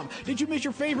Ticketstime.com. Did you miss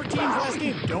your favorite team's last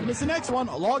game? Don't miss the next one.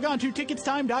 Log on to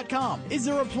Ticketstime.com. Is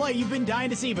there a play you've been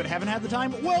dying to see but haven't had the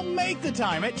time? Well, make the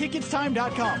time at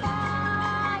Ticketstime.com.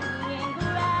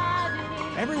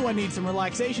 Everyone needs some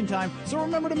relaxation time, so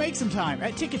remember to make some time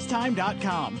at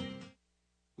TicketsTime.com.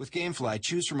 With GameFly,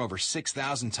 choose from over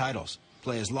 6,000 titles.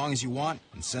 Play as long as you want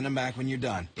and send them back when you're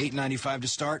done. $8.95 to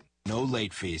start, no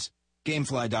late fees.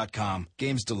 Gamefly.com.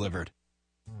 Games delivered.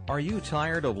 Are you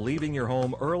tired of leaving your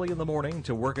home early in the morning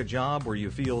to work a job where you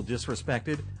feel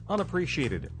disrespected,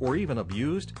 unappreciated, or even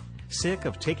abused? Sick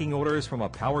of taking orders from a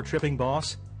power-tripping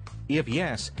boss? If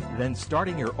yes, then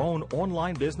starting your own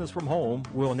online business from home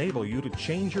will enable you to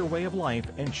change your way of life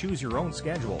and choose your own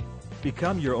schedule.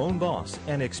 Become your own boss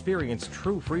and experience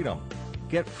true freedom.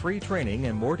 Get free training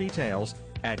and more details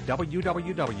at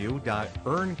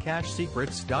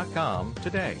www.earncashsecrets.com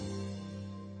today.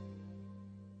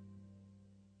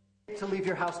 To leave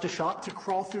your house to shop, to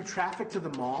crawl through traffic to the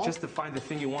mall, just to find the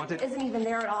thing you wanted isn't even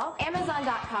there at all?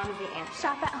 Amazon.com is the answer.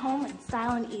 Shop at home in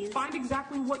style and ease. Find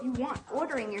exactly what you want.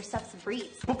 Ordering your stuff's a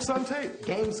breeze. Books on tape,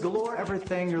 games galore,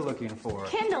 everything you're looking for.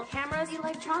 Kindle, cameras,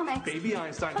 electronics. Baby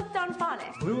Einstein. Hooked on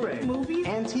phonics. Blu-ray, movies,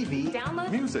 and TV.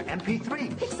 Download, music,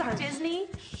 MP3, Pixar, Disney,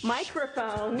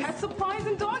 microphones, pet supplies,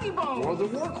 and doggy bones. World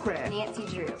of Warcraft, Nancy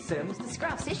Drew, Sims, the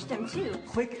Scruff System too.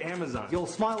 Click Amazon. You'll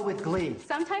smile with glee.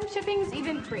 Sometimes shipping's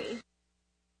even free.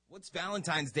 What's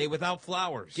Valentine's Day without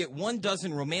flowers? Get 1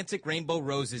 dozen romantic rainbow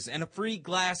roses and a free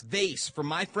glass vase from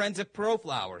my friends at Pro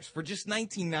Flowers for just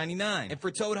 $19.99. And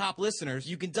for Toad Hop listeners,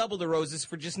 you can double the roses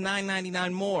for just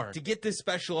 $9.99 more. To get this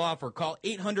special offer, call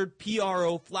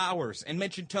 800-PRO-FLOWERS and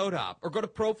mention Toad Hop, or go to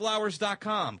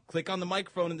proflowers.com. Click on the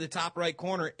microphone in the top right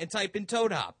corner and type in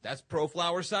Toad Hop. That's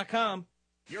proflowers.com.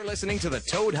 You're listening to the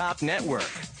Toad Hop Network,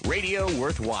 radio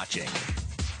worth watching.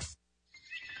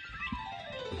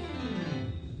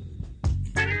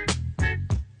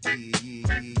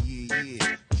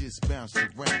 Just bounce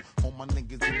around. All my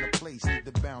niggas in the place need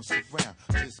to bounce around.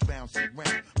 Just bounce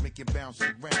around. Make it bounce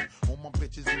around. All my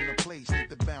bitches in the place need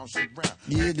to bounce around.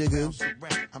 Yeah, nigga. Bounce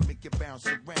around. I make it bounce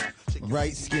around.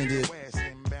 Right skinned it.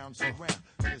 Bounce around.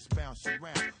 Just bounce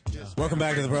around. Welcome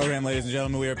back to the program, ladies and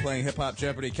gentlemen. We are playing Hip Hop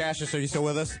Jeopardy. Cassius, are you still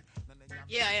with us?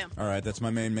 Yeah, I am. All right, that's my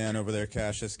main man over there,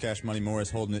 Cassius. Cash Money Moore is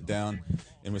holding it down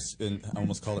in I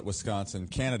almost called it Wisconsin,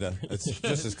 Canada. It's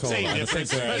just as cold. Same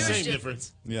difference. Same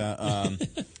difference. Yeah.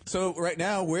 So right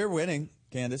now we're winning,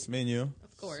 Candace, me and you.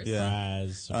 Of course. Yeah.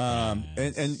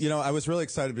 And you know, I was really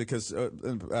excited because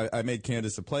I made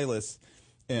Candace a playlist.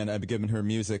 And I've given her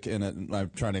music, and I'm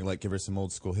trying to like give her some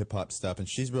old school hip hop stuff, and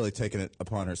she's really taken it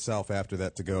upon herself after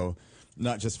that to go,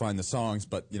 not just find the songs,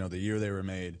 but you know the year they were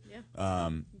made. Yeah.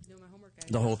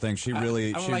 The whole thing. She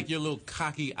really. I like your little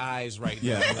cocky eyes right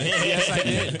now. Yeah. Yes, I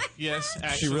did. Yes,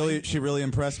 actually. She really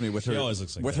impressed me with her. She always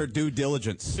looks like with that. her due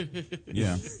diligence.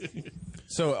 Yeah.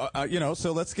 So you know,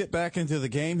 so let's get back into the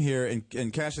game here.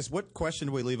 And Cassius, what question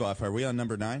do we leave off? Are we on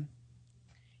number 9?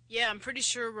 Yeah, I'm pretty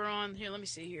sure we're on here. Let me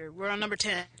see here. We're on number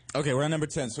 10. Okay, we're on number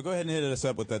 10. So go ahead and hit us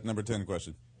up with that number 10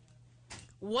 question.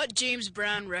 What James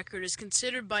Brown record is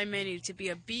considered by many to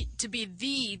be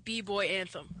the B-boy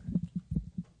anthem?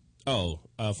 Oh,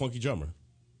 Funky Drummer.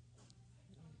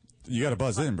 You got to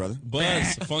buzz in, brother.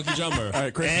 Buzz, Funky Drummer. All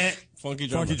right, Chris. Funky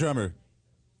Drummer. Funky Drummer.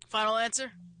 Final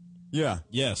answer? Yeah.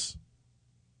 Yes.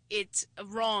 It's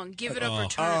wrong. Give it up or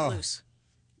turn it loose.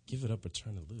 Give it up or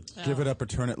turn it loose. Give it up or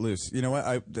turn it loose. You know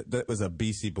what? That was a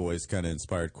BC Boys kind of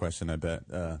inspired question, I bet.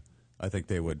 I think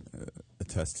they would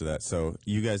attest to that. So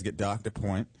you guys get docked a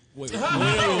point. Wait,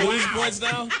 who's points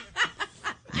now?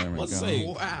 There we Let's go. see.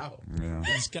 Wow. Yeah.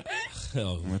 It's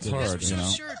hard, you know.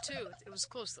 Sure, too. It was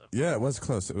close, though. Yeah, it was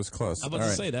close. It was close. I'm about All to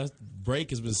right. say, that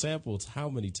break has been sampled how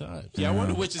many times? Yeah, I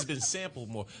wonder which has been sampled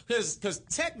more. Because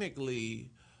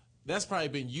technically, that's probably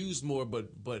been used more, but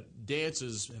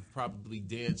dancers have probably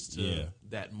danced to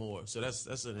that more. So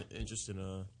that's an interesting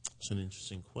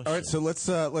question. All right, so let's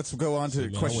go on to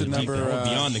Man, question I went number deep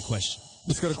beyond the question.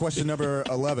 Let's go to question number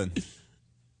 11.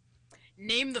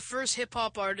 Name the first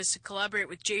hip-hop artist to collaborate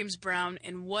with James Brown,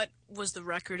 and what was the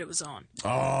record it was on?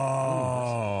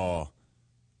 Oh,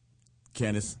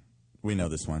 Candace, we know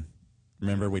this one.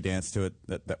 Remember we danced to it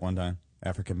that one time?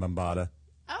 African Bambaataa.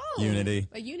 Oh, Unity.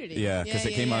 A Unity. Yeah, because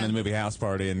it came on in the movie House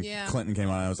Party, and Yeah. Clinton came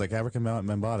on. And I was like, African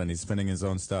Bambaataa, and he's spinning his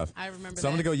own stuff. I remember So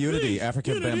I'm going to go Unity, Please,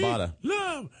 African Unity, Bambaataa.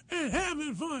 love and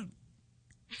having fun.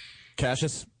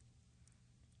 Cassius?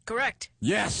 Correct.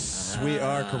 Yes, we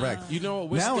are correct. You know,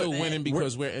 we're Now still it- winning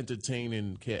because we're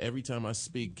entertaining. Every time I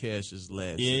speak, Cash is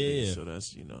last. Yeah. So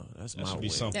that's that's That my should be win.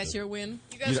 something. That's your win.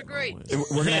 You guys are great.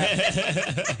 We're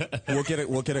gonna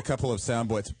we'll get a couple of sound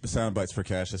bites for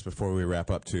Cassius before we wrap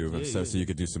up too. So you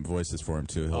could do some voices for him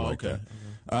too. He'll like okay.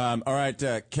 that. All right,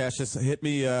 Cassius, hit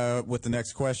me with the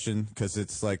next question because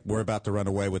it's like we're about to run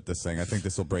away with this thing. I think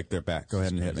this will break their back. Go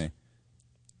ahead and hit me.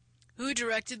 Who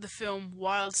directed the film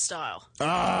Wild Style?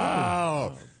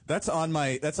 Oh, that's on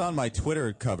my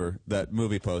Twitter cover, that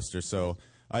movie poster. So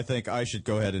I think I should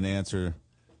go ahead and answer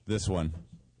this one.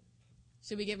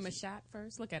 Should we give him a shot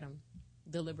first? Look at him,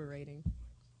 deliberating.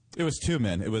 It was two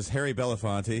men. It was Harry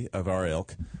Belafonte of our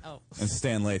ilk, and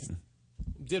Stan Lathan.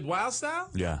 Did Wild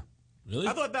Style? Yeah. Really?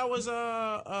 I thought that was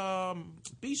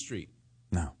B Street.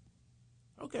 No.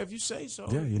 Okay, if you say so.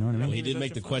 Yeah, you know what I mean. Well, he did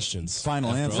make the questions.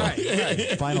 Final answer.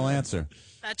 Right. Final answer.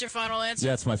 That's your final answer?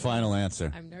 Yeah, it's my final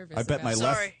answer. I'm nervous. I bet my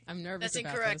left. Sorry. I'm nervous. That's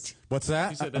about incorrect. this. What's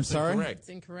that? I'm sorry. Incorrect. It's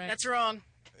incorrect. That's wrong.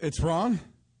 It's wrong.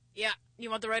 Yeah.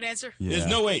 You want the right answer? Yeah. There's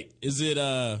no wait. Is it?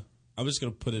 I'm just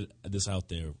gonna put this out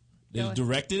there. They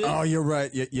directed it. Oh, you're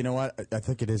right. You know what? I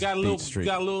think it is Got a Beat little, Street.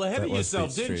 got a little ahead That of was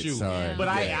yourself, Beat didn't Street. you? Sorry. But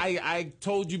Yeah. I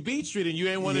told you Beat Street, and you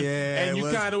ain't want to, Yeah, and it you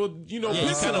was- kind of,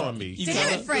 pissing on me.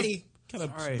 Damn it, Freddie. Kind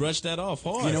of brushed that off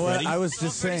hard. You know what? Freddie. I was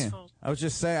just saying. I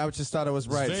just thought I was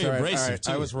right. very Sorry. abrasive, All right.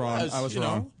 I too. was wrong. I was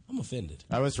wrong. I'm offended.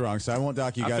 I was wrong. So I won't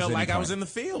dock you guys. I felt like I anytime. was in the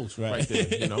field Right. right there.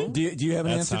 You know. Do you have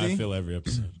an That's answer, how D? I feel every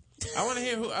episode. I want to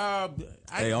hear who.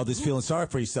 Hey, all this feeling sorry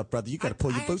for yourself, brother. You got to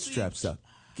pull your bootstraps up.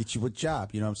 Get you a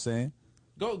job. You know what I'm saying?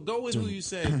 Go with who you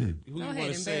say, who you Go want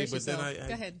ahead, to say, embarrass but then yourself.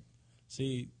 Go ahead.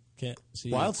 See, can't see.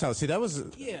 Wild Style. See, that was.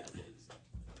 Yeah.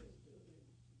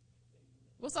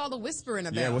 What's all the whispering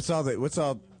about? Yeah. What's all?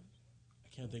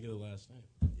 I can't think of the last name.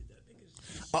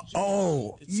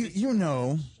 You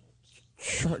know,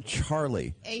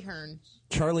 Charlie. Ahern.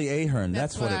 Charlie Ahern.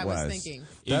 That's what I it was was. thinking.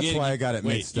 That's why I got it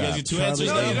Wait, mixed you guys up. get two Charlie answers?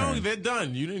 No, you Ahern. don't. They're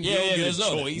done. You didn't. you Yeah, don't get there's a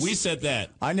no. choice. We said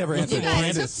that. I never answered. You guys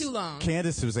Candace. took too long.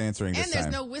 Candace was answering this And there's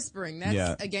time. no whispering.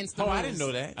 That's against the rules. I didn't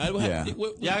know that.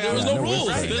 Yeah. There was no rules.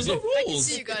 whispering. There's no I can rules.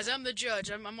 see you guys. I'm the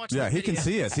judge. I'm watching Yeah, the he video. can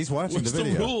see us. He's watching What's the the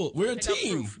video. rule? We're a I got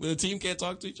team. proof. The team can't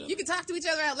talk to each other. You can talk to each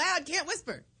other out loud. Can't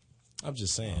whisper. I'm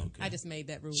just saying. I just made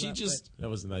that rule She up, just. That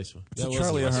was a nice one. That was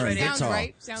Charlie nice. Ahern. Sounds Good call.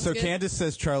 right. Sounds So good. Candace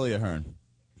says Charlie Ahern.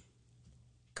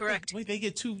 Correct. Wait, they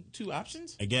get two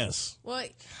options? I guess. Well,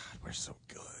 We're so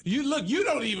good. You look. You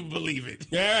don't even believe it.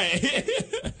 All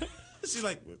right. She's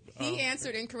like. he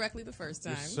answered incorrectly the first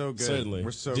time. So good. Certainly.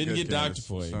 We're so Didn't good. get Candace.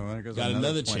 doctor for you. So there goes Got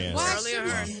another point. chance. Why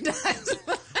Charlie should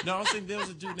Ahern. No, I was thinking there was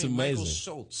a dude It's named Michael amazing.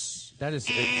 Schultz. That is.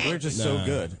 We're just so Nah.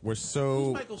 good. We're so.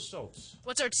 Who's Michael Schultz?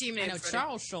 What's our team I name? know Freddie?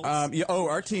 Charles Schultz.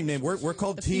 Our team name. We're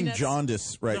called The Team Peanuts.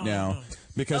 Jaundice right now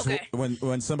because Okay.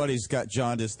 when somebody's got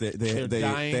jaundice, they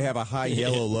dying. have a high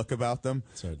yellow look about them,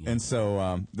 Certainly. and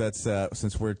so that's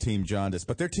since we're Team Jaundice,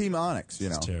 but they're Team Onyx, you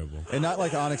know. It's terrible. And not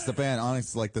like Onyx the band. Onyx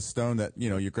is like the stone that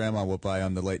your grandma will buy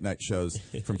on the late night shows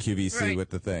from QVC Right. with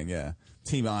the thing. Yeah.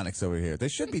 Team Onyx over here. They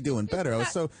should be doing better.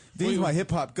 These are my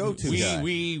hip hop go to guy.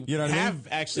 We you know what I have mean?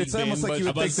 actually It's almost been, like you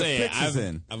but- would I'm think about to the say, fix is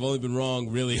in. I've only been wrong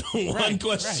really on one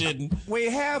question. We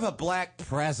have a black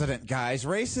president, guys.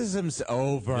 Racism's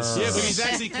over. Yeah, but he's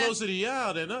actually closer to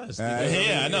y'all than us.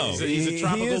 Yeah, I know. He's a He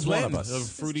tropical is one blend of us. of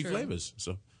fruity true. flavors.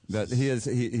 So That he is.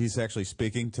 He's actually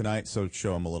speaking tonight, so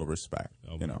show him a little respect.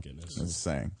 Oh, my goodness. I'm just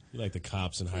saying. You like the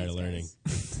cops in higher learning.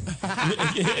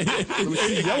 Let me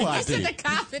see your I said ID. the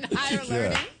cop in higher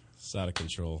learning. It's out of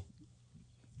control.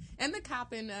 And the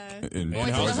cop in In Boys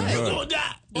in Boys the in Hood. the Hood.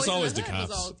 Boys It's in always the the Hood was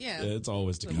cops. all- yeah. It's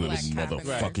always the Was cops. black cop in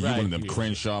Motherfucker, there. you Right. one of them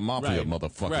Crenshaw Mafia Right.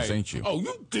 motherfuckers, Right. ain't you? Oh,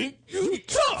 you think you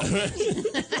tough?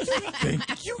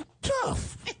 think you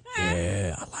tough?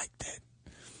 Yeah, I like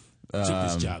that.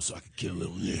 Took this job so I could kill a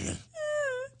little nigga.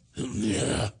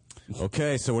 Yeah.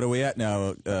 Okay, so what are we at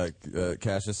now,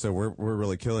 Cassius? So we're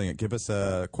really killing it. Give us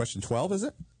question 12, is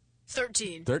it?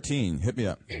 13. 13. Hit me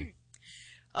up.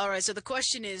 All right, so the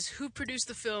question is, who produced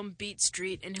the film Beat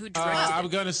Street and who directed I'm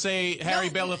it? gonna say Harry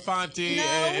Belafonte No.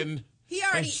 and. He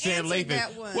already and Stan answered Lathan.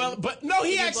 that one. Well, but no,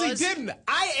 he He actually was? didn't.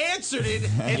 I answered it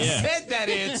and Yeah. said that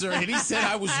answer, and he said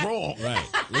I was wrong. Right.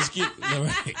 Let's get. All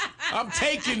right. I'm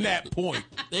taking that point.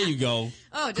 There you go.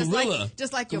 Oh, just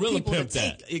like your Gorilla people to pimp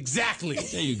that. take. Exactly.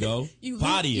 There you go. You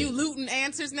Body you it. looting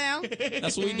answers now?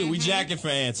 That's what we do. We jacking for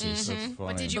answers.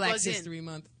 What did you Black buzz in? History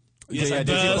Month. Yes, Yeah, I did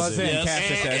you buzz. buzz in? Yes.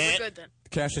 Cassius We're said. good then.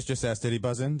 Cassius just asked, did he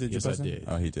buzz in? Did you Yes, buzz I in? did.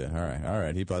 Oh, he did. All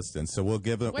right. He buzzed in. So we'll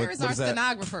give it. Where what is our is that?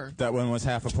 stenographer? That one was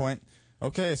half a point.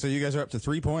 Okay, so you guys are up to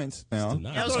 3 points now.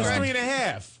 That I was thought it was correct.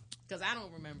 3.5. Because I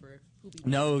don't remember who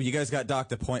we No, you guys got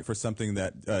docked a point for something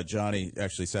that Johnny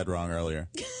actually said wrong earlier.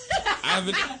 I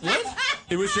haven't. What?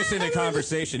 It was just in a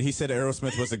conversation. He said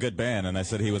Aerosmith was a good band, and I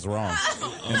said he was wrong.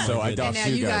 and so I And docked now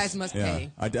you you guys. guys must Yeah.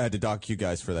 pay. I had to dock you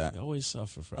guys for that. I always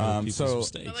suffer for other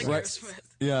people's mistakes.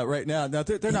 Right now,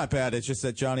 they're not bad. It's just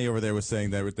that Johnny over there was saying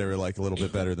that they were like a little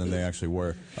bit better than they actually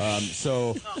were.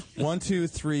 So 1, 2,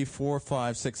 3, 4,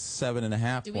 5, 6,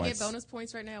 7.5 Do we points. get bonus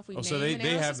points right now if we Oh, name so they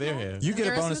have their hair. You get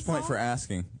a Aerosmith bonus point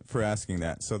song? for asking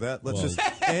that. So that let's Well- just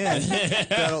and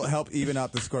that'll help even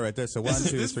out the score right there. So 1,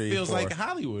 2, This 3, feels 4, like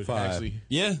Hollywood, 5. actually.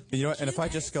 Yeah. You know what? And if I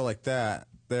just go like that,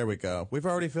 there we go. We've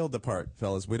already filled the part,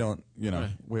 fellas. We don't,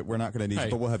 we're not going to need you, Right.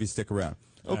 but we'll have you stick around.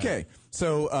 All Okay.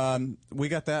 So we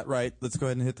got that right. Let's go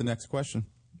ahead and hit the next question.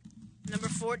 Number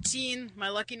 14, my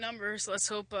lucky number. So let's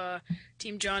hope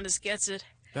Team Jaundice gets it.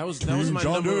 That was my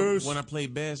number Jaundice. when I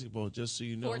played basketball, just so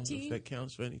you know 14? if that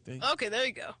counts for anything. Okay, there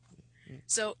you go.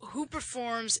 So, who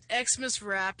performs Xmas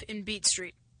rap in Beat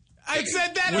Street? I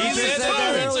said that We earlier. just said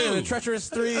that too. earlier. The Treacherous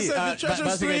Three. I said the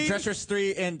Treacherous Three. Treacherous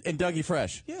Three and Dougie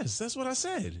Fresh. Yes, that's what I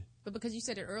said. But because you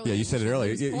said it earlier. Yeah, you said it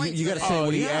earlier. You got to say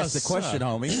when he asked the question,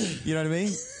 homie. You know what I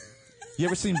mean? You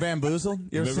ever seen Bamboozle?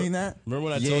 You ever seen that? Remember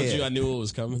when I told you I knew it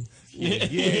was coming?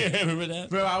 Yeah. Remember that?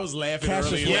 Bro, I was laughing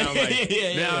Cassius, earlier. Now I'm like,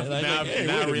 yeah. now I Wait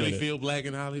a really minute. feel black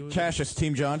in Hollywood. Cassius,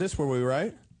 Team Jaundice, were we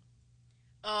right?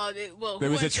 Well, There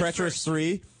who was a answered Treacherous first?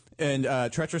 3,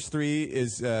 and Treacherous 3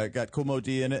 is got Cool Mo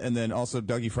D in it, and then also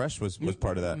Dougie Fresh was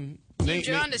part of that. Team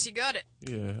Jaundice, you got it.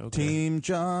 Yeah, okay. Team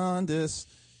Jaundice.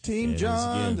 Team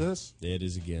Jaundice. There it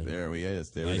is again. There we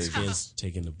is. There it Light is. skins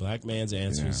taking the black man's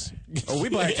answers. Oh, we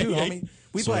black too, homie.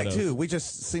 We Sort black of. too. We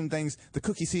just seem things. The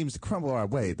cookie seems to crumble our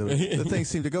way. The things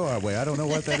seem to go our way. I don't know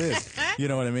what that is. You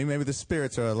know what I mean? Maybe the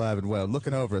spirits are alive and well,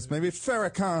 looking over us. Maybe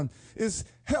Farrakhan is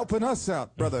helping us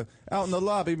out, brother, out in the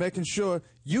lobby, making sure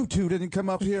you two didn't come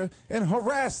up here and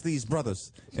harass these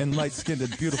brothers and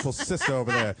light-skinned, beautiful sister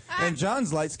over there. And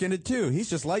John's light-skinned too. He's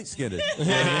just light-skinned.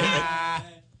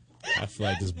 I feel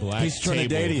like this black He's table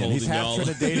Trinidadian. holding He's half y'all.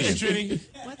 Trinidadian.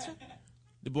 What's that?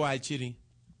 The boy Chitty.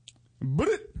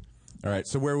 All right,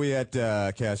 so where are we at,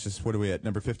 Cassius? What are we at?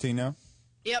 Number 15 now?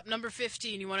 Yep, number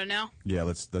 15. You want to know? Yeah,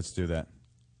 let's do that.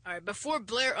 All right. Before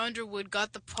Blair Underwood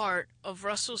got the part of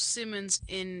Russell Simmons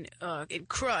in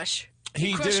Crush,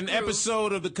 He Crush did an Groove-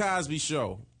 episode of The Cosby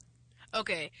Show.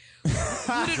 Okay.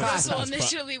 Who did Russell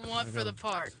initially want for the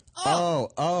part?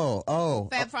 Oh.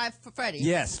 Fab Five Freddy.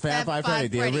 Yes, Fab Five Freddy,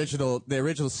 the original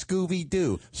Scooby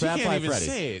Doo. She Fab can't Five even Freddy.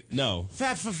 say it. No.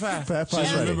 Fat for fat. Fab Five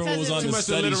Just Freddy. remember what was on Too the much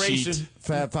study alliteration. sheet.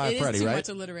 Fab Five It is Freddy, too right? much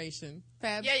alliteration.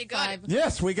 Fab Yeah, you got Five it.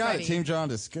 Yes, we got Freddy. it. Team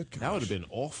Jaundice. Good. That would have been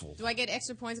awful. Do I get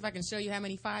extra points if I can show you how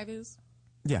many 5 is?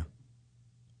 Yeah.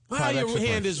 Why 5 your extra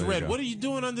hand points. is There you red? go. What are you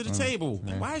doing under the table?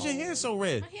 yeah. Why is your hand so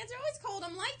red? My hands are always cold.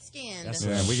 I'm light skinned. That's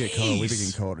Yeah, we get cold. We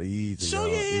Jeez. get cold easy. Show y'all.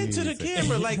 your hand to the Easy.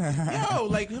 camera, like yo,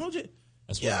 like hold your.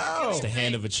 That's Yo. what. It's the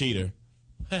hand of a cheater.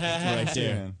 Right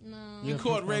there. You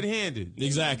caught red-handed.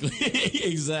 Exactly.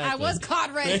 Exactly. I was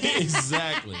caught red-handed.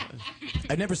 Exactly.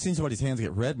 I've never seen somebody's hands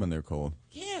get red when they're cold.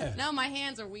 Yeah. No, my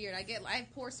hands are weird. I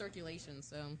have poor circulation,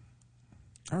 so.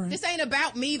 All right. This ain't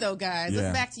about me, though, guys. Yeah.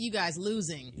 It's back to you guys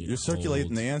losing. You're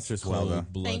circulating the answers well, though.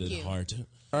 Cold-blooded Thank you. heart.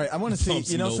 All right, I want to see.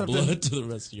 Pumps You know no something? blood to the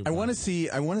rest of your I want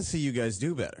body. to see you guys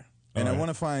do better. And All I right. want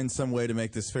to find some way to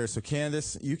make this fair. So,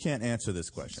 Candace, you can't answer this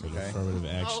question, okay? Affirmative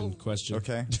action question.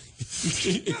 Okay.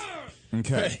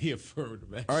 Okay. He affirmed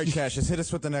that. All right, Cassius, hit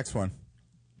us with the next one.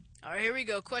 All right, here we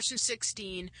go. Question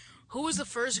 16. Who was the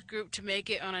first group to make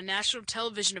it on a national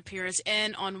television appearance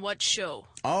and on what show?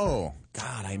 Oh,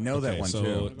 God, I know that Okay, one,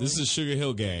 so too. this is Sugar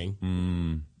Hill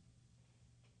Gang.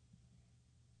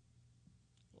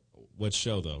 What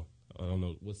show, though? I don't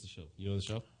know. What's the show? You know the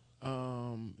show?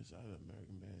 It's either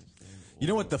American Bandstand. You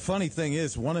know what the funny thing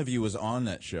is? One of you was on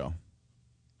that show.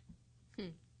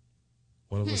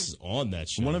 One of us is on that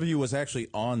show. One of you was actually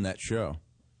on that show.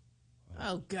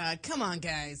 Oh, God. Come on,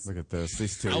 guys. Look at this.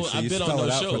 These two. I- So I've you been on spell it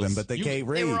those out for shows. them, but they can't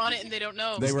read. They were on it and they don't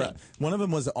know. They were. One of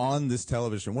them was on this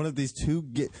television. One of these two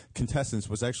contestants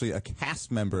was actually a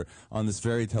cast member on this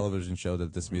very television show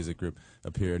that this music group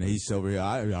appeared. And he's over here.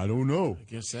 I don't know. I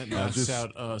guess that knocks just-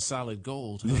 out solid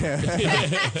gold. Yeah.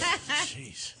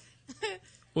 Jeez.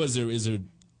 What is it?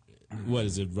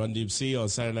 Run DMC on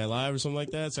Saturday Night Live or something like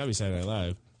that? It's gotta be Saturday Night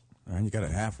Live. And you got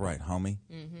it half right, homie.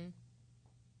 Mm-hmm.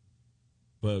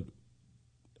 But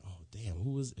damn,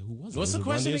 who was it? What's Was the it Run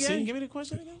question DMC? again? Give me the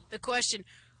question again. The question.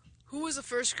 Who was the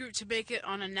first group to make it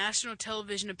on a national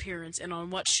television appearance and on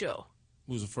what show?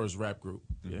 Who was the first rap group?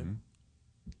 Yeah.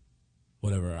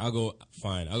 Whatever. I'll go.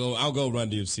 Fine. I'll go. Run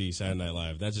DMC Saturday Night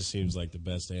Live. That just seems like the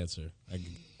best answer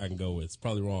I can go with. It's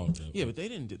probably wrong. Though. Yeah, but they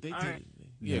didn't. They All did. right.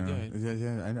 Yeah, go ahead.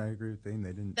 Yeah, I agree with Dane. They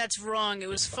didn't. That's wrong. It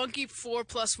was Funky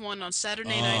 4+1 on Saturday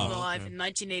Night Live in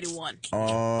 1981.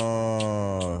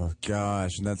 Oh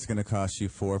gosh, and that's gonna cost you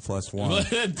 4 + 1.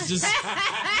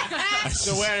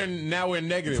 So now we're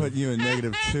negative. Putting you in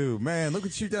 -2. Man, look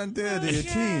what you done did to your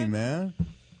team, man.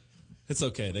 It's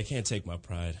okay. They can't take my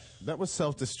pride. That was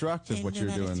self-destructive what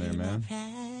you're doing there, man.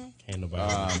 Can't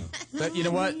nobody. But you know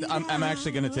what? I'm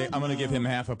actually gonna give him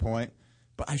half a point.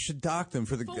 But I should dock them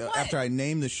for after I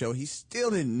named the show. He still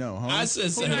didn't know, huh? I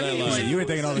said Saturday Night Live. You were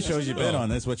thinking all the shows you've been on.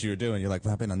 That's what you were doing. You're like,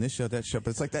 well, I've been on this show, that show.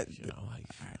 But it's like that. All right,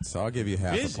 so I'll give you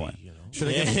half a point. Should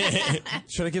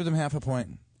I give them half a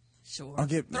point? Sure.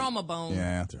 Throw him a bone.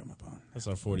 Yeah, I'll throw him a bone. That's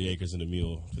our 40 acres and a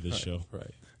mule for this show.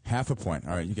 Right. Half a point.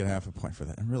 All right, you get half a point for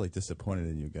that. I'm really disappointed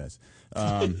in you guys.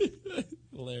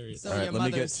 Hilarious. So all right, let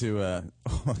me get to.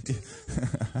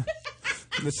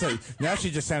 Now she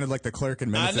just sounded like the clerk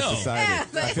in Menace to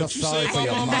Society. I feel sorry for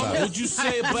your mother. What'd you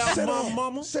say about my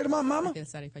mama? Say to my mama. I feel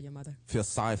sorry for your mother. Feel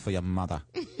sorry for your mother.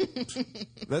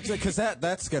 That's it, because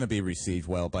that's going to be received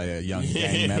well by a young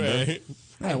gang member. Right.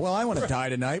 Yeah, well, I want to die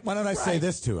tonight. Why don't I say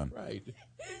this to him? Right.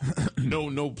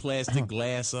 No plastic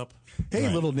glass up. Hey,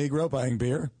 little Negro buying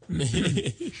beer.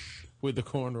 With the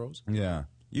cornrows. Yeah.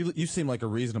 You seem like a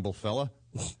reasonable fella.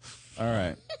 All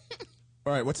right.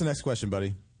 What's the next question,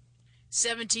 buddy?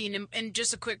 17, and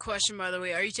just a quick question, by the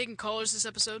way. Are you taking callers this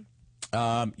episode?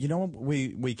 You know what?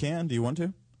 We can. Do you want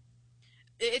to?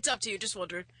 It's up to you. Just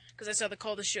wondering, because I saw the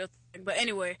call the show thing. But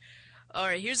anyway, all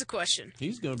right. Here's the question.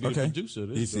 He's gonna be the producer.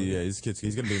 He's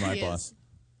gonna be my boss.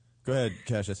 Go ahead,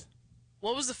 Cassius.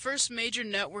 What was the first major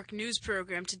network news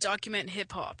program to document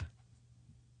hip hop?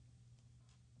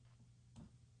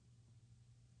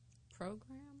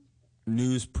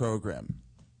 News program.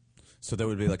 So that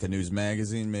would be like a news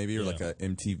magazine, maybe, or like a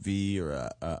MTV or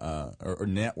a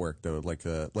network, though. Like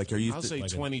are you? I'll say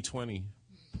 2020.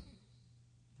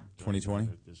 2020.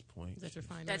 At this point, Is that your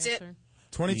final That's answer? it.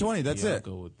 2020. That's it. I'll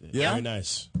go with it. Yeah, Very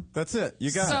nice. That's it.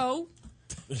 You got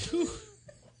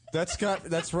it.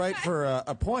 That's right for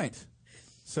a point.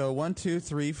 So 1, 2,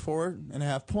 3,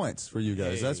 4.5 points for you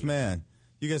guys. Hey. That's man.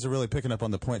 You guys are really picking up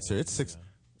on the points here. It's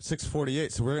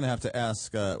 6:48. So we're gonna have to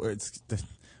ask.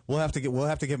 We'll have to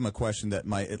give him a question that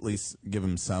might at least give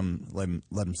him some let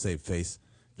him save face.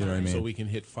 You know what I mean? So we can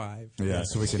hit 5. Yeah,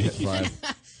 so we can hit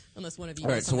 5. Unless one of you.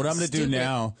 All right, so what I'm going to do stupid.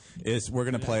 now is we're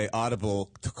going to play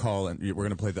Audible to call, and we're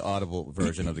going to play the Audible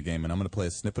version of the game, and I'm going to play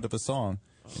a snippet of a song,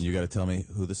 and you got to tell me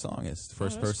who the song is. The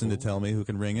first person to tell me who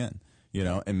can ring in,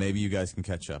 and maybe you guys can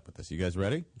catch up with this. You guys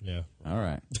ready? Yeah. All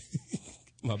right.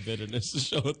 My bitterness is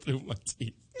showing through my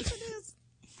teeth. Yes, it is.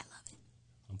 I love it.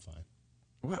 I'm fine.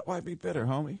 Why be bitter,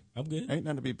 homie? I'm good. Ain't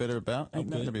nothing to be bitter about. Ain't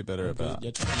nothing to be bitter about.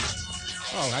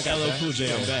 Oh, I got LL Cool J.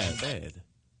 I'm bad.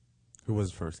 Who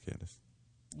was first, Candace?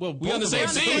 Well, we on the same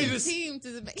team.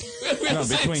 No,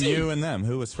 between you and them,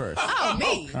 who was first? Oh,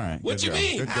 me. All right. What good you girl.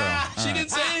 mean? Good girl. She All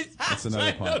didn't right. say it. That's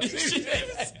another point.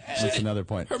 That's another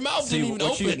point. Her mouth didn't even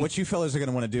open. What you fellas are going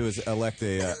to want to do is elect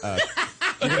a.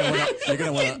 You're going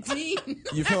to want to.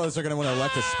 You fellas are going to want to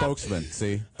elect a spokesman.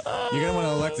 See, you're going to want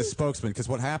to elect a spokesman because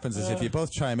what happens is if you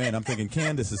both chime in, I'm thinking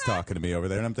Candace is talking to me over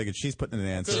there, and I'm thinking she's putting in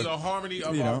an answer. Because the harmony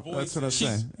of our voices. That's what I'm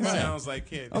saying. Sounds like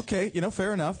Candace. Okay,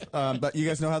 fair enough. But you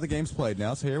guys know how the game's played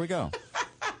now, so here we go.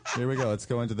 Here we go. Let's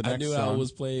go into the next I knew song. how it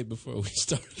was played before we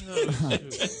started.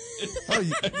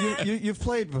 You've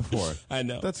played before. I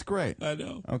know. That's great. I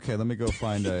know. Okay, let me go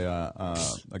find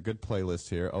a good playlist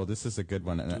here. Oh, this is a good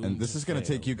one, and this is going to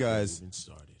take you guys.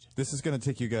 This is going to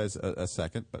take you guys a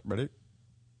second. But ready?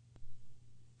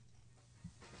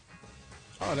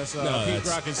 Oh, that's Pete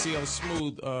Rock and CL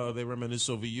Smooth. They reminisce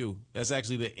over you. That's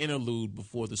actually the interlude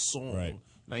before the song,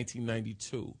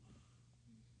 1992.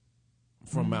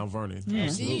 From Mount Vernon. You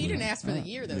didn't ask for the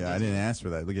year, though. Yeah, I didn't ask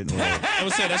for that. We're getting a little. I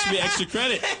would say that should be extra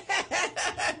credit.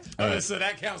 Right. So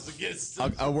that counts against.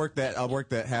 I'll work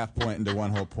that half point into one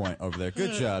whole point over there.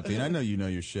 Good job, Dean. I know you know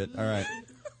your shit. All right.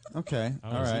 Okay.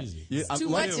 All right. Too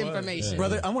much information.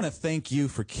 Brother, I want to thank you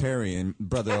for carrying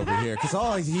brother over here because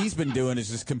all he's been doing is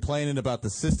just complaining about the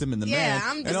system and the man.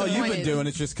 I'm and all you've been disappointed. doing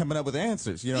is just coming up with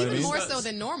answers. You know Even what I mean? more so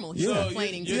than normal. He's So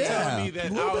complaining you're too. telling me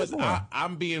that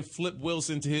I'm being Flip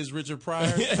Wilson to his Richard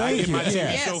Pryor? I get my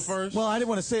TV show first? Well, I didn't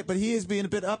want to say it, but he is being a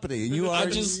bit uppity, and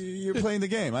you're playing the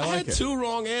game. I like had it. 2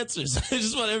 wrong answers. I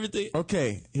just want everything.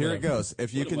 Okay, here it goes.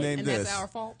 If you can name And this, that's our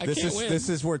fault? I can't win. This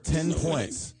is worth 10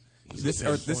 points. This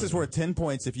is worth 10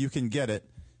 points if you can get it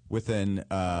within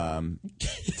 10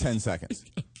 seconds.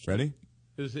 Ready?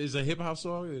 Is a hip hop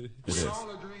song? It is.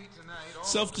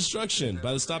 Self-destruction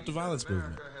by the Stop the Violence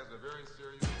movement.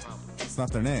 It's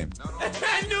not their name.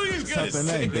 I knew he was It's going not to their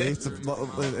say name,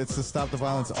 that. dude. It's the Stop the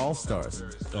Violence All Stars.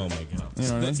 Oh, my God. You know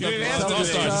what I mean? You didn't ask All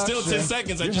Stars. It's still 10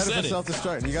 seconds. I You're just headed said for it.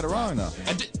 self-destruct, and you got it wrong, though.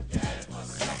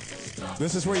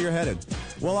 This is where you're headed.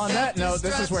 Well, on that note,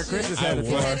 this is where Chris is headed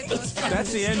for.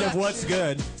 That's the end of What's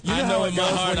Good. You know how it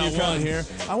goes when you come here.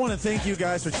 I want to thank you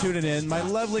guys for tuning in. My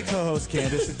lovely co-host,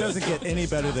 Candace. It doesn't get any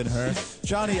better than her.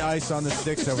 Johnny Ice on the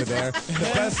sticks over there.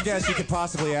 The best guest you could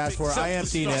possibly ask for. I am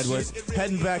Dean Edwards.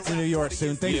 Heading back to New York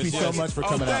soon. Thank you so much for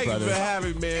coming out, brother. Thank you for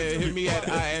having me, man. Hit me at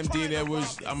I am Dean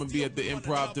Edwards. I'm going to be at the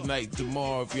Improv tonight,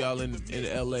 tomorrow, if y'all in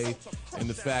L.A., in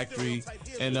the Factory.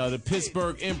 And the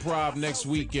Pittsburgh Improv next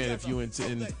weekend, if you're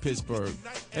in Pittsburgh.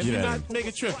 And do not make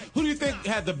a trip. Who do you think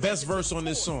had the best verse on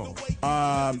this song?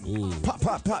 Pop,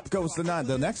 pop, pop goes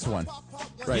the next one.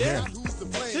 Right here.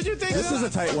 Did you think this is a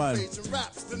tight one?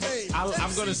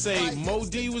 I'm going to say Mo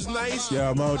D was nice.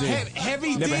 Yeah, Mo D.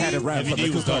 Heavy D. Never had it run from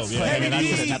the Ku Klux Klan, and I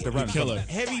didn't have to run from it.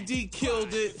 Heavy D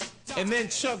killed it. And then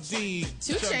Chuck D.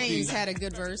 2 Chainz had a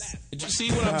good verse. Did you see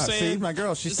what I'm saying? See, my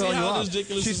girl, she's throwing you off.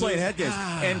 She's playing head games.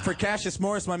 And for Cassius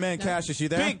Morris, my man Cassius, you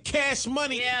there? Big Cash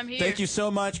Money. Yeah, I'm here. Thank you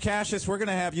so much, Cassius. We're going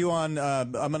to have you on.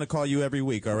 I'm going to call you every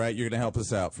week, all right? You're going to help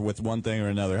us out with one thing or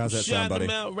another. How's that sound, buddy? Shout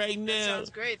them out right now. Sounds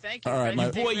great. Thank you. All right,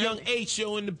 Your boy Young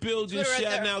H.O. in the building.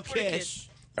 Shouting out Cash.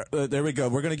 There we go.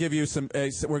 We're going to give you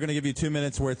we're going to give you 2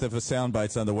 minutes worth of sound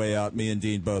bites on the way out. Me and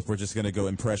Dean both. We're just going to go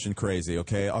impression crazy.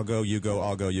 Okay, I'll go, you go.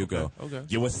 I'll go, you go. Okay.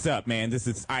 Yo, what's up, man? This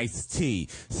is Ice-T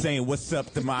saying what's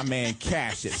up to my man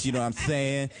Cassius. You know what I'm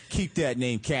saying? Keep that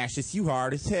name, Cassius. You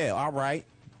hard as hell. All right.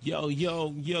 Yo,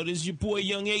 this is your boy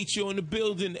Young H.O. in the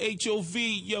building.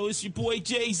 H.O.V. Yo, it's your boy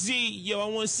Jay-Z. Yo, I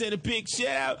want to send a big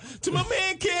shout out to my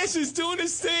man Cassius doing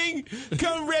this thing.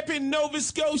 Come repping Nova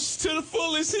Scotia to the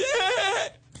fullest.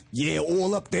 Yeah,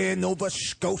 all up there, Nova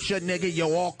Scotia, nigga.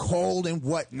 You're all cold and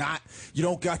whatnot. You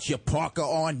don't got your Parker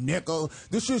on, nigga.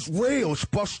 This is real. It's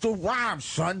Busta Rhymes,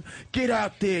 son. Get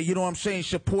out there, you know what I'm saying?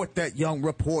 Support that young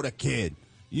reporter kid.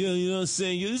 Yo, you know what I'm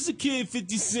saying? Yo, this is a kid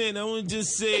 50 Cent. I want to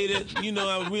just say that, you know,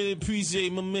 I really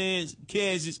appreciate my man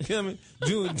Cassius coming,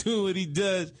 doing what he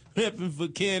does, repping for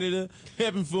Canada,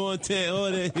 repping for Ontario,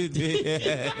 all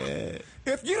that.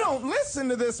 If you don't listen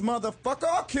to this motherfucker,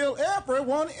 I'll kill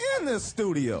everyone in this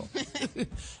studio.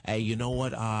 Hey, you know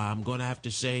what? I'm going to have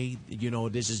to say, you know,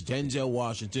 this is Denzel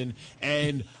Washington,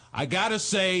 and I got to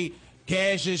say,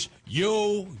 Cassius,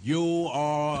 you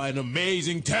are an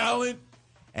amazing talent,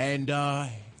 and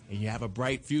you have a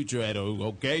bright future at it,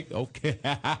 okay? Okay.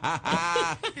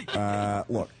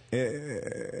 Look,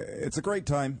 it's a great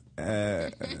time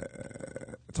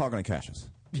talking to Cassius.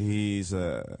 He's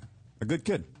a good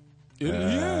kid. He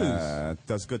is.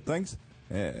 Does good things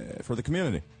for the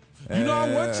community. You know,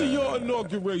 I went to your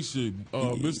inauguration,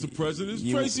 Mr. President.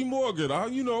 It's Tracy Morgan. I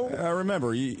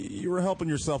remember. You were helping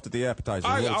yourself to the appetizer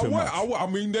a little too much. I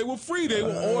mean, they were free. They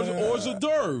were hors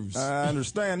d'oeuvres. I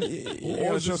understand. You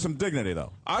gotta show some dignity,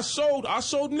 though. I showed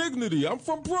dignity. I'm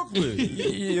from Brooklyn.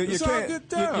 You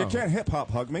can't hip-hop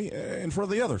hug me in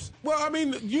front of the others. Well, I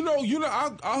mean,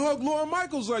 I hug Lauren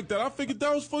Michaels like that. I figured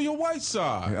that was for your white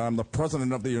side. I'm the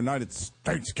president of the United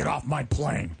States. Get off my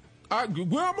plane. Where I'm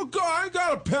gonna go? I ain't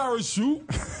got a parachute.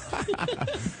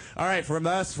 All right, from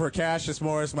us, for Cassius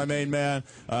Morris, my main man,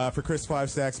 for Chris Five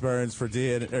Stacks Burns, for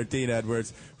Dean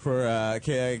Edwards, for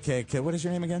what is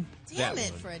your name again? Damn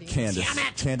it, Freddie.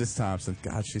 Candace Thompson.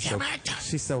 God,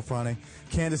 she's so funny.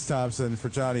 Candace Thompson, for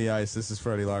Johnny Ice. This is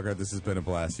Freddie Lockhart. This has been a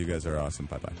blast. You guys are awesome.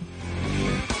 Bye bye.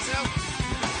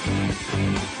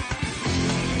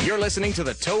 You're listening to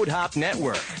the Toad Hop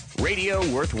Network, radio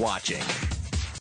worth watching.